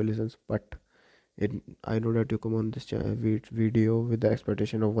guidelines and violations. But it, I know that you come on this video with the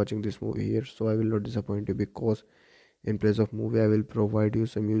expectation of watching this movie here, so I will not disappoint you because in place of movie I will provide you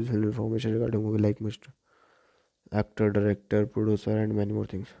some useful information regarding movie like Mr. Actor, director, producer, and many more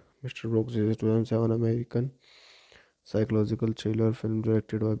things. Mr. Brooks is a 2007 American psychological thriller film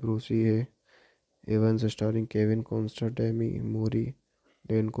directed by Bruce A. Evans, starring Kevin Costner, Demi, Mori,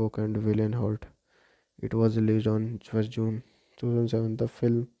 Dane Cook, and William Hurt. It was released on 1st June 2007. The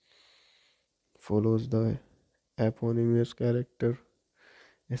film follows the eponymous character,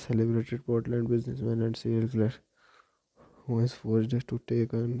 a celebrated Portland businessman and serial killer who is forced to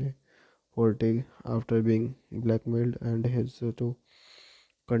take on a forte after being blackmailed and has to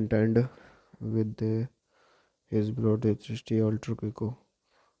contend with his bloodthirsty alter ego,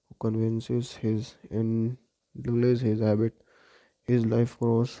 who convinces his indulges his habit. His life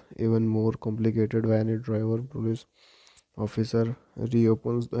grows even more complicated when a driver police officer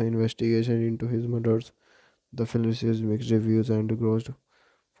reopens the investigation into his murders. The film receives mixed reviews and grossed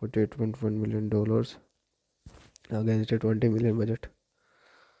 $48.1 million against a 20 million budget.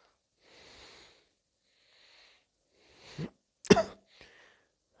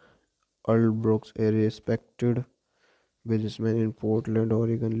 Earl Brooks, a respected businessman in Portland,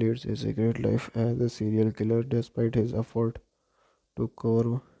 Oregon, leads a secret life as a serial killer despite his effort to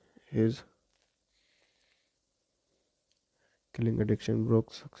curb his killing addiction.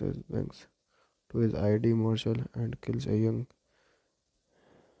 Brooks success banks to his ID Marshall and kills a young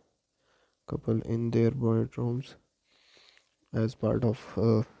couple in their bedrooms as part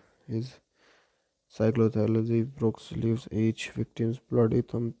of his psychology. Brooks leaves each victim's bloody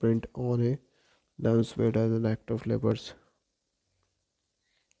thumbprint on a lampshade as an act of labors.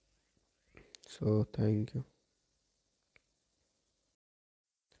 So thank you.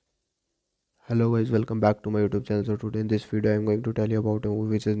 Hello guys, welcome back to my YouTube channel. So today in this video I'm going to tell you about a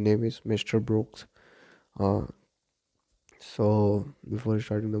movie which name is Mr. Brooks. Uh, so before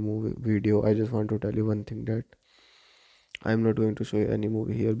starting the movie video, I just want to tell you one thing that I'm not going to show you any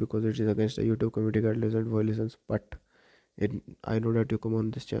movie here because it is against the YouTube community guidelines and violations. But it, I know that you come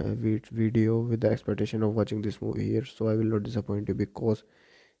on this video with the expectation of watching this movie here, so I will not disappoint you because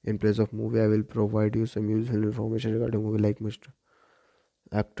in place of movie I will provide you some useful information regarding movie like Mr.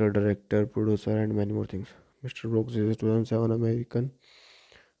 Actor, director, producer, and many more things. Mr. Brooks is a 2007 American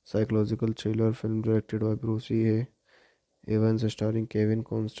psychological thriller film directed by Bruce A. Evans, starring Kevin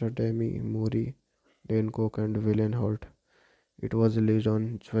Costner, Demi, Mori, Dane Cook, and William Hurt. It was released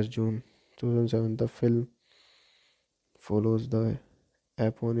on 1st June 2007. The film follows the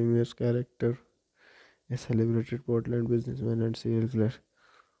eponymous character, a celebrated Portland businessman and serial killer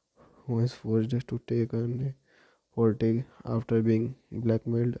who is forced to take on a forte after being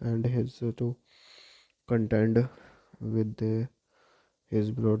blackmailed and has to contend with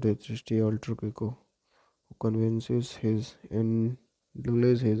his bloodthirsty alter ego, who convinces his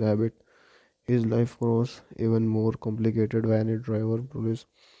indulges his habit. His life grows even more complicated when a driver police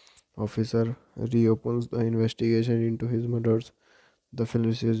officer reopens the investigation into his murders. The film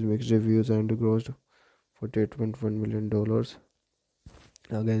receives mixed reviews and grossed $48.1 million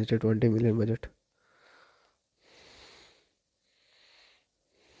against a 20 million budget.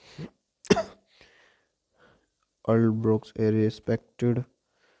 Earl Brooks, a respected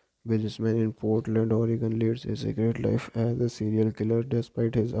businessman in Portland, Oregon, leads a secret life as a serial killer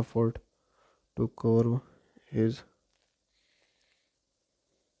despite his effort to curb his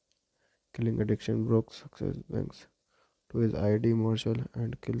killing addiction. Brooks success banks to his ID Marshall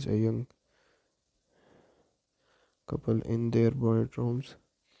and kills a young couple in their bedrooms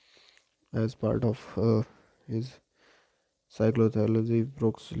as part of his psychology.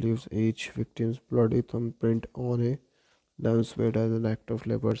 Brooks leaves each victim's bloody thumbprint on a lampshade as an act of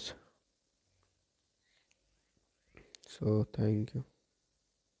labors. So thank you.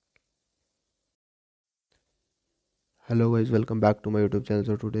 Hello guys, welcome back to my YouTube channel.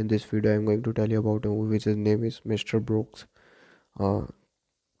 So today in this video I'm going to tell you about a movie which name is Mr. Brooks. Uh,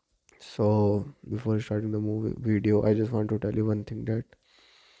 So before starting the movie video, I just want to tell you one thing that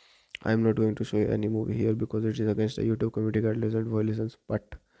I'm not going to show you any movie here because it is against the YouTube community guidelines and violations.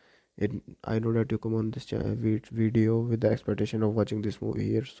 But it, I know that you come on this video with the expectation of watching this movie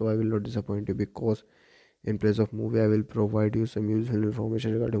here, so I will not disappoint you because in place of movie, I will provide you some useful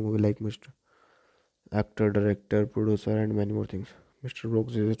information regarding movie like Mr. Actor, director, producer, and many more things. Mr.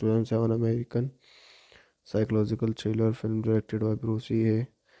 Brooks is a 2007 American psychological thriller film directed by Bruce A.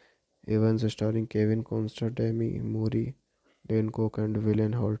 Evans, starring Kevin Costner, Demi, Mori, Dane Cook, and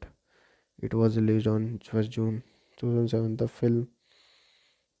William Hurt. It was released on 1st June 2007. The film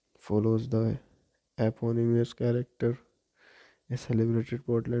follows the eponymous character, a celebrated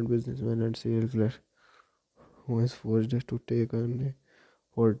Portland businessman and serial killer who is forced to take on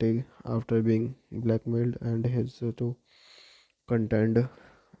a forte after being blackmailed and has to contend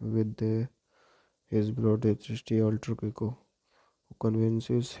with his bloodthirsty alter ego, who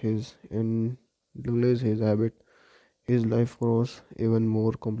convinces his indulges his habit. His life grows even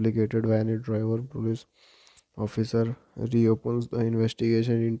more complicated when a driver police officer reopens the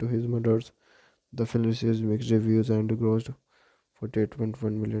investigation into his murders. The film receives mixed reviews and grossed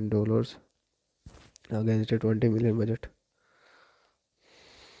 $48.1 million against a 20 million budget.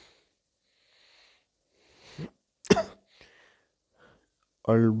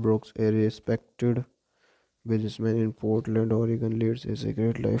 Earl Brooks, a respected businessman in Portland, Oregon, leads a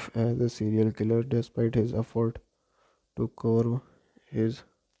secret life as a serial killer despite his effort to curb his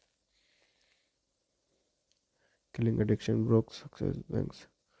killing addiction. Brooks' success thanks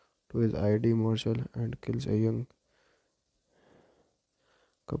to his ID Marshall and kills a young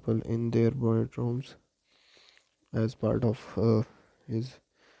couple in their bedrooms as part of his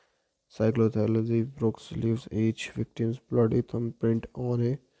psychology. Brooks leaves each victim's bloody thumbprint on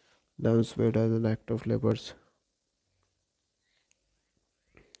a lampshade as an act of leopards.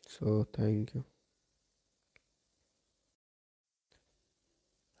 So thank you.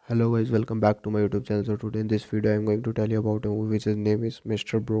 Hello guys, welcome back to my YouTube channel. So today in this video I'm going to tell you about a movie which name is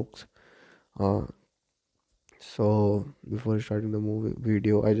Mr. Brooks. Uh, so before starting the movie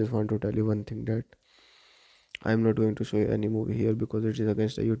video, I just want to tell you one thing that I'm not going to show you any movie here because it is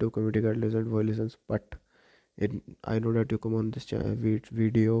against the YouTube community guidelines and violations. But it, I know that you come on this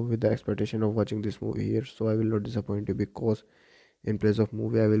video with the expectation of watching this movie here, so I will not disappoint you because in place of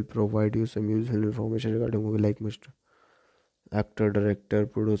movie, I will provide you some useful information regarding movie like Mr. Actor, director,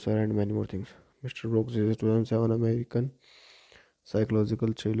 producer, and many more things. Mr. Brooks is a 2007 American psychological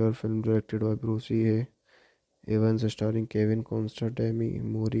thriller film directed by Bruce A. Evans, starring Kevin Costner, Demi,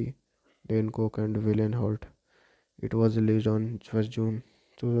 Mori, Dane Cook, and William Hurt. It was released on 1st June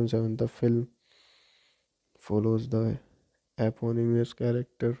 2007. The film follows the eponymous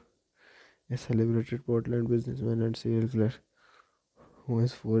character, a celebrated Portland businessman and serial killer who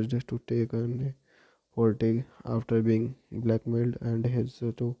is forced to take on a forte after being blackmailed and has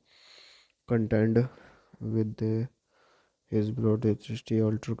to contend with his bloodthirsty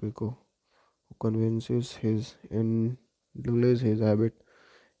alter ego, who convinces his indulges his habit.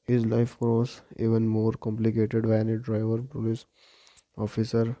 His life grows even more complicated when a driver police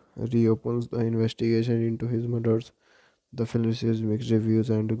officer reopens the investigation into his murders. The film receives mixed reviews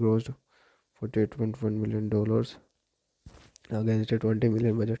and grossed $48.1 million against a 20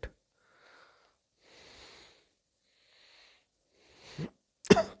 million budget.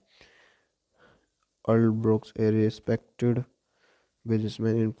 Earl Brooks, a respected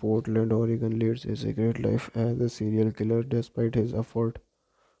businessman in Portland, Oregon, leads a secret life as a serial killer despite his effort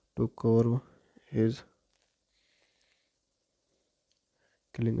to curb his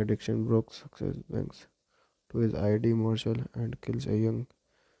killing addiction. Brooks' success thanks to his ID Marshall and kills a young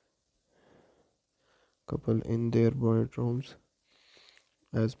couple in their bedrooms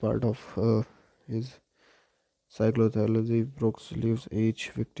as part of his psychology. Brooks leaves each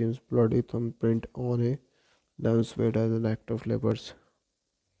victim's bloody thumbprint on a lampshade as an act of leopards.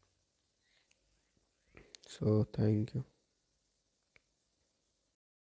 So thank you.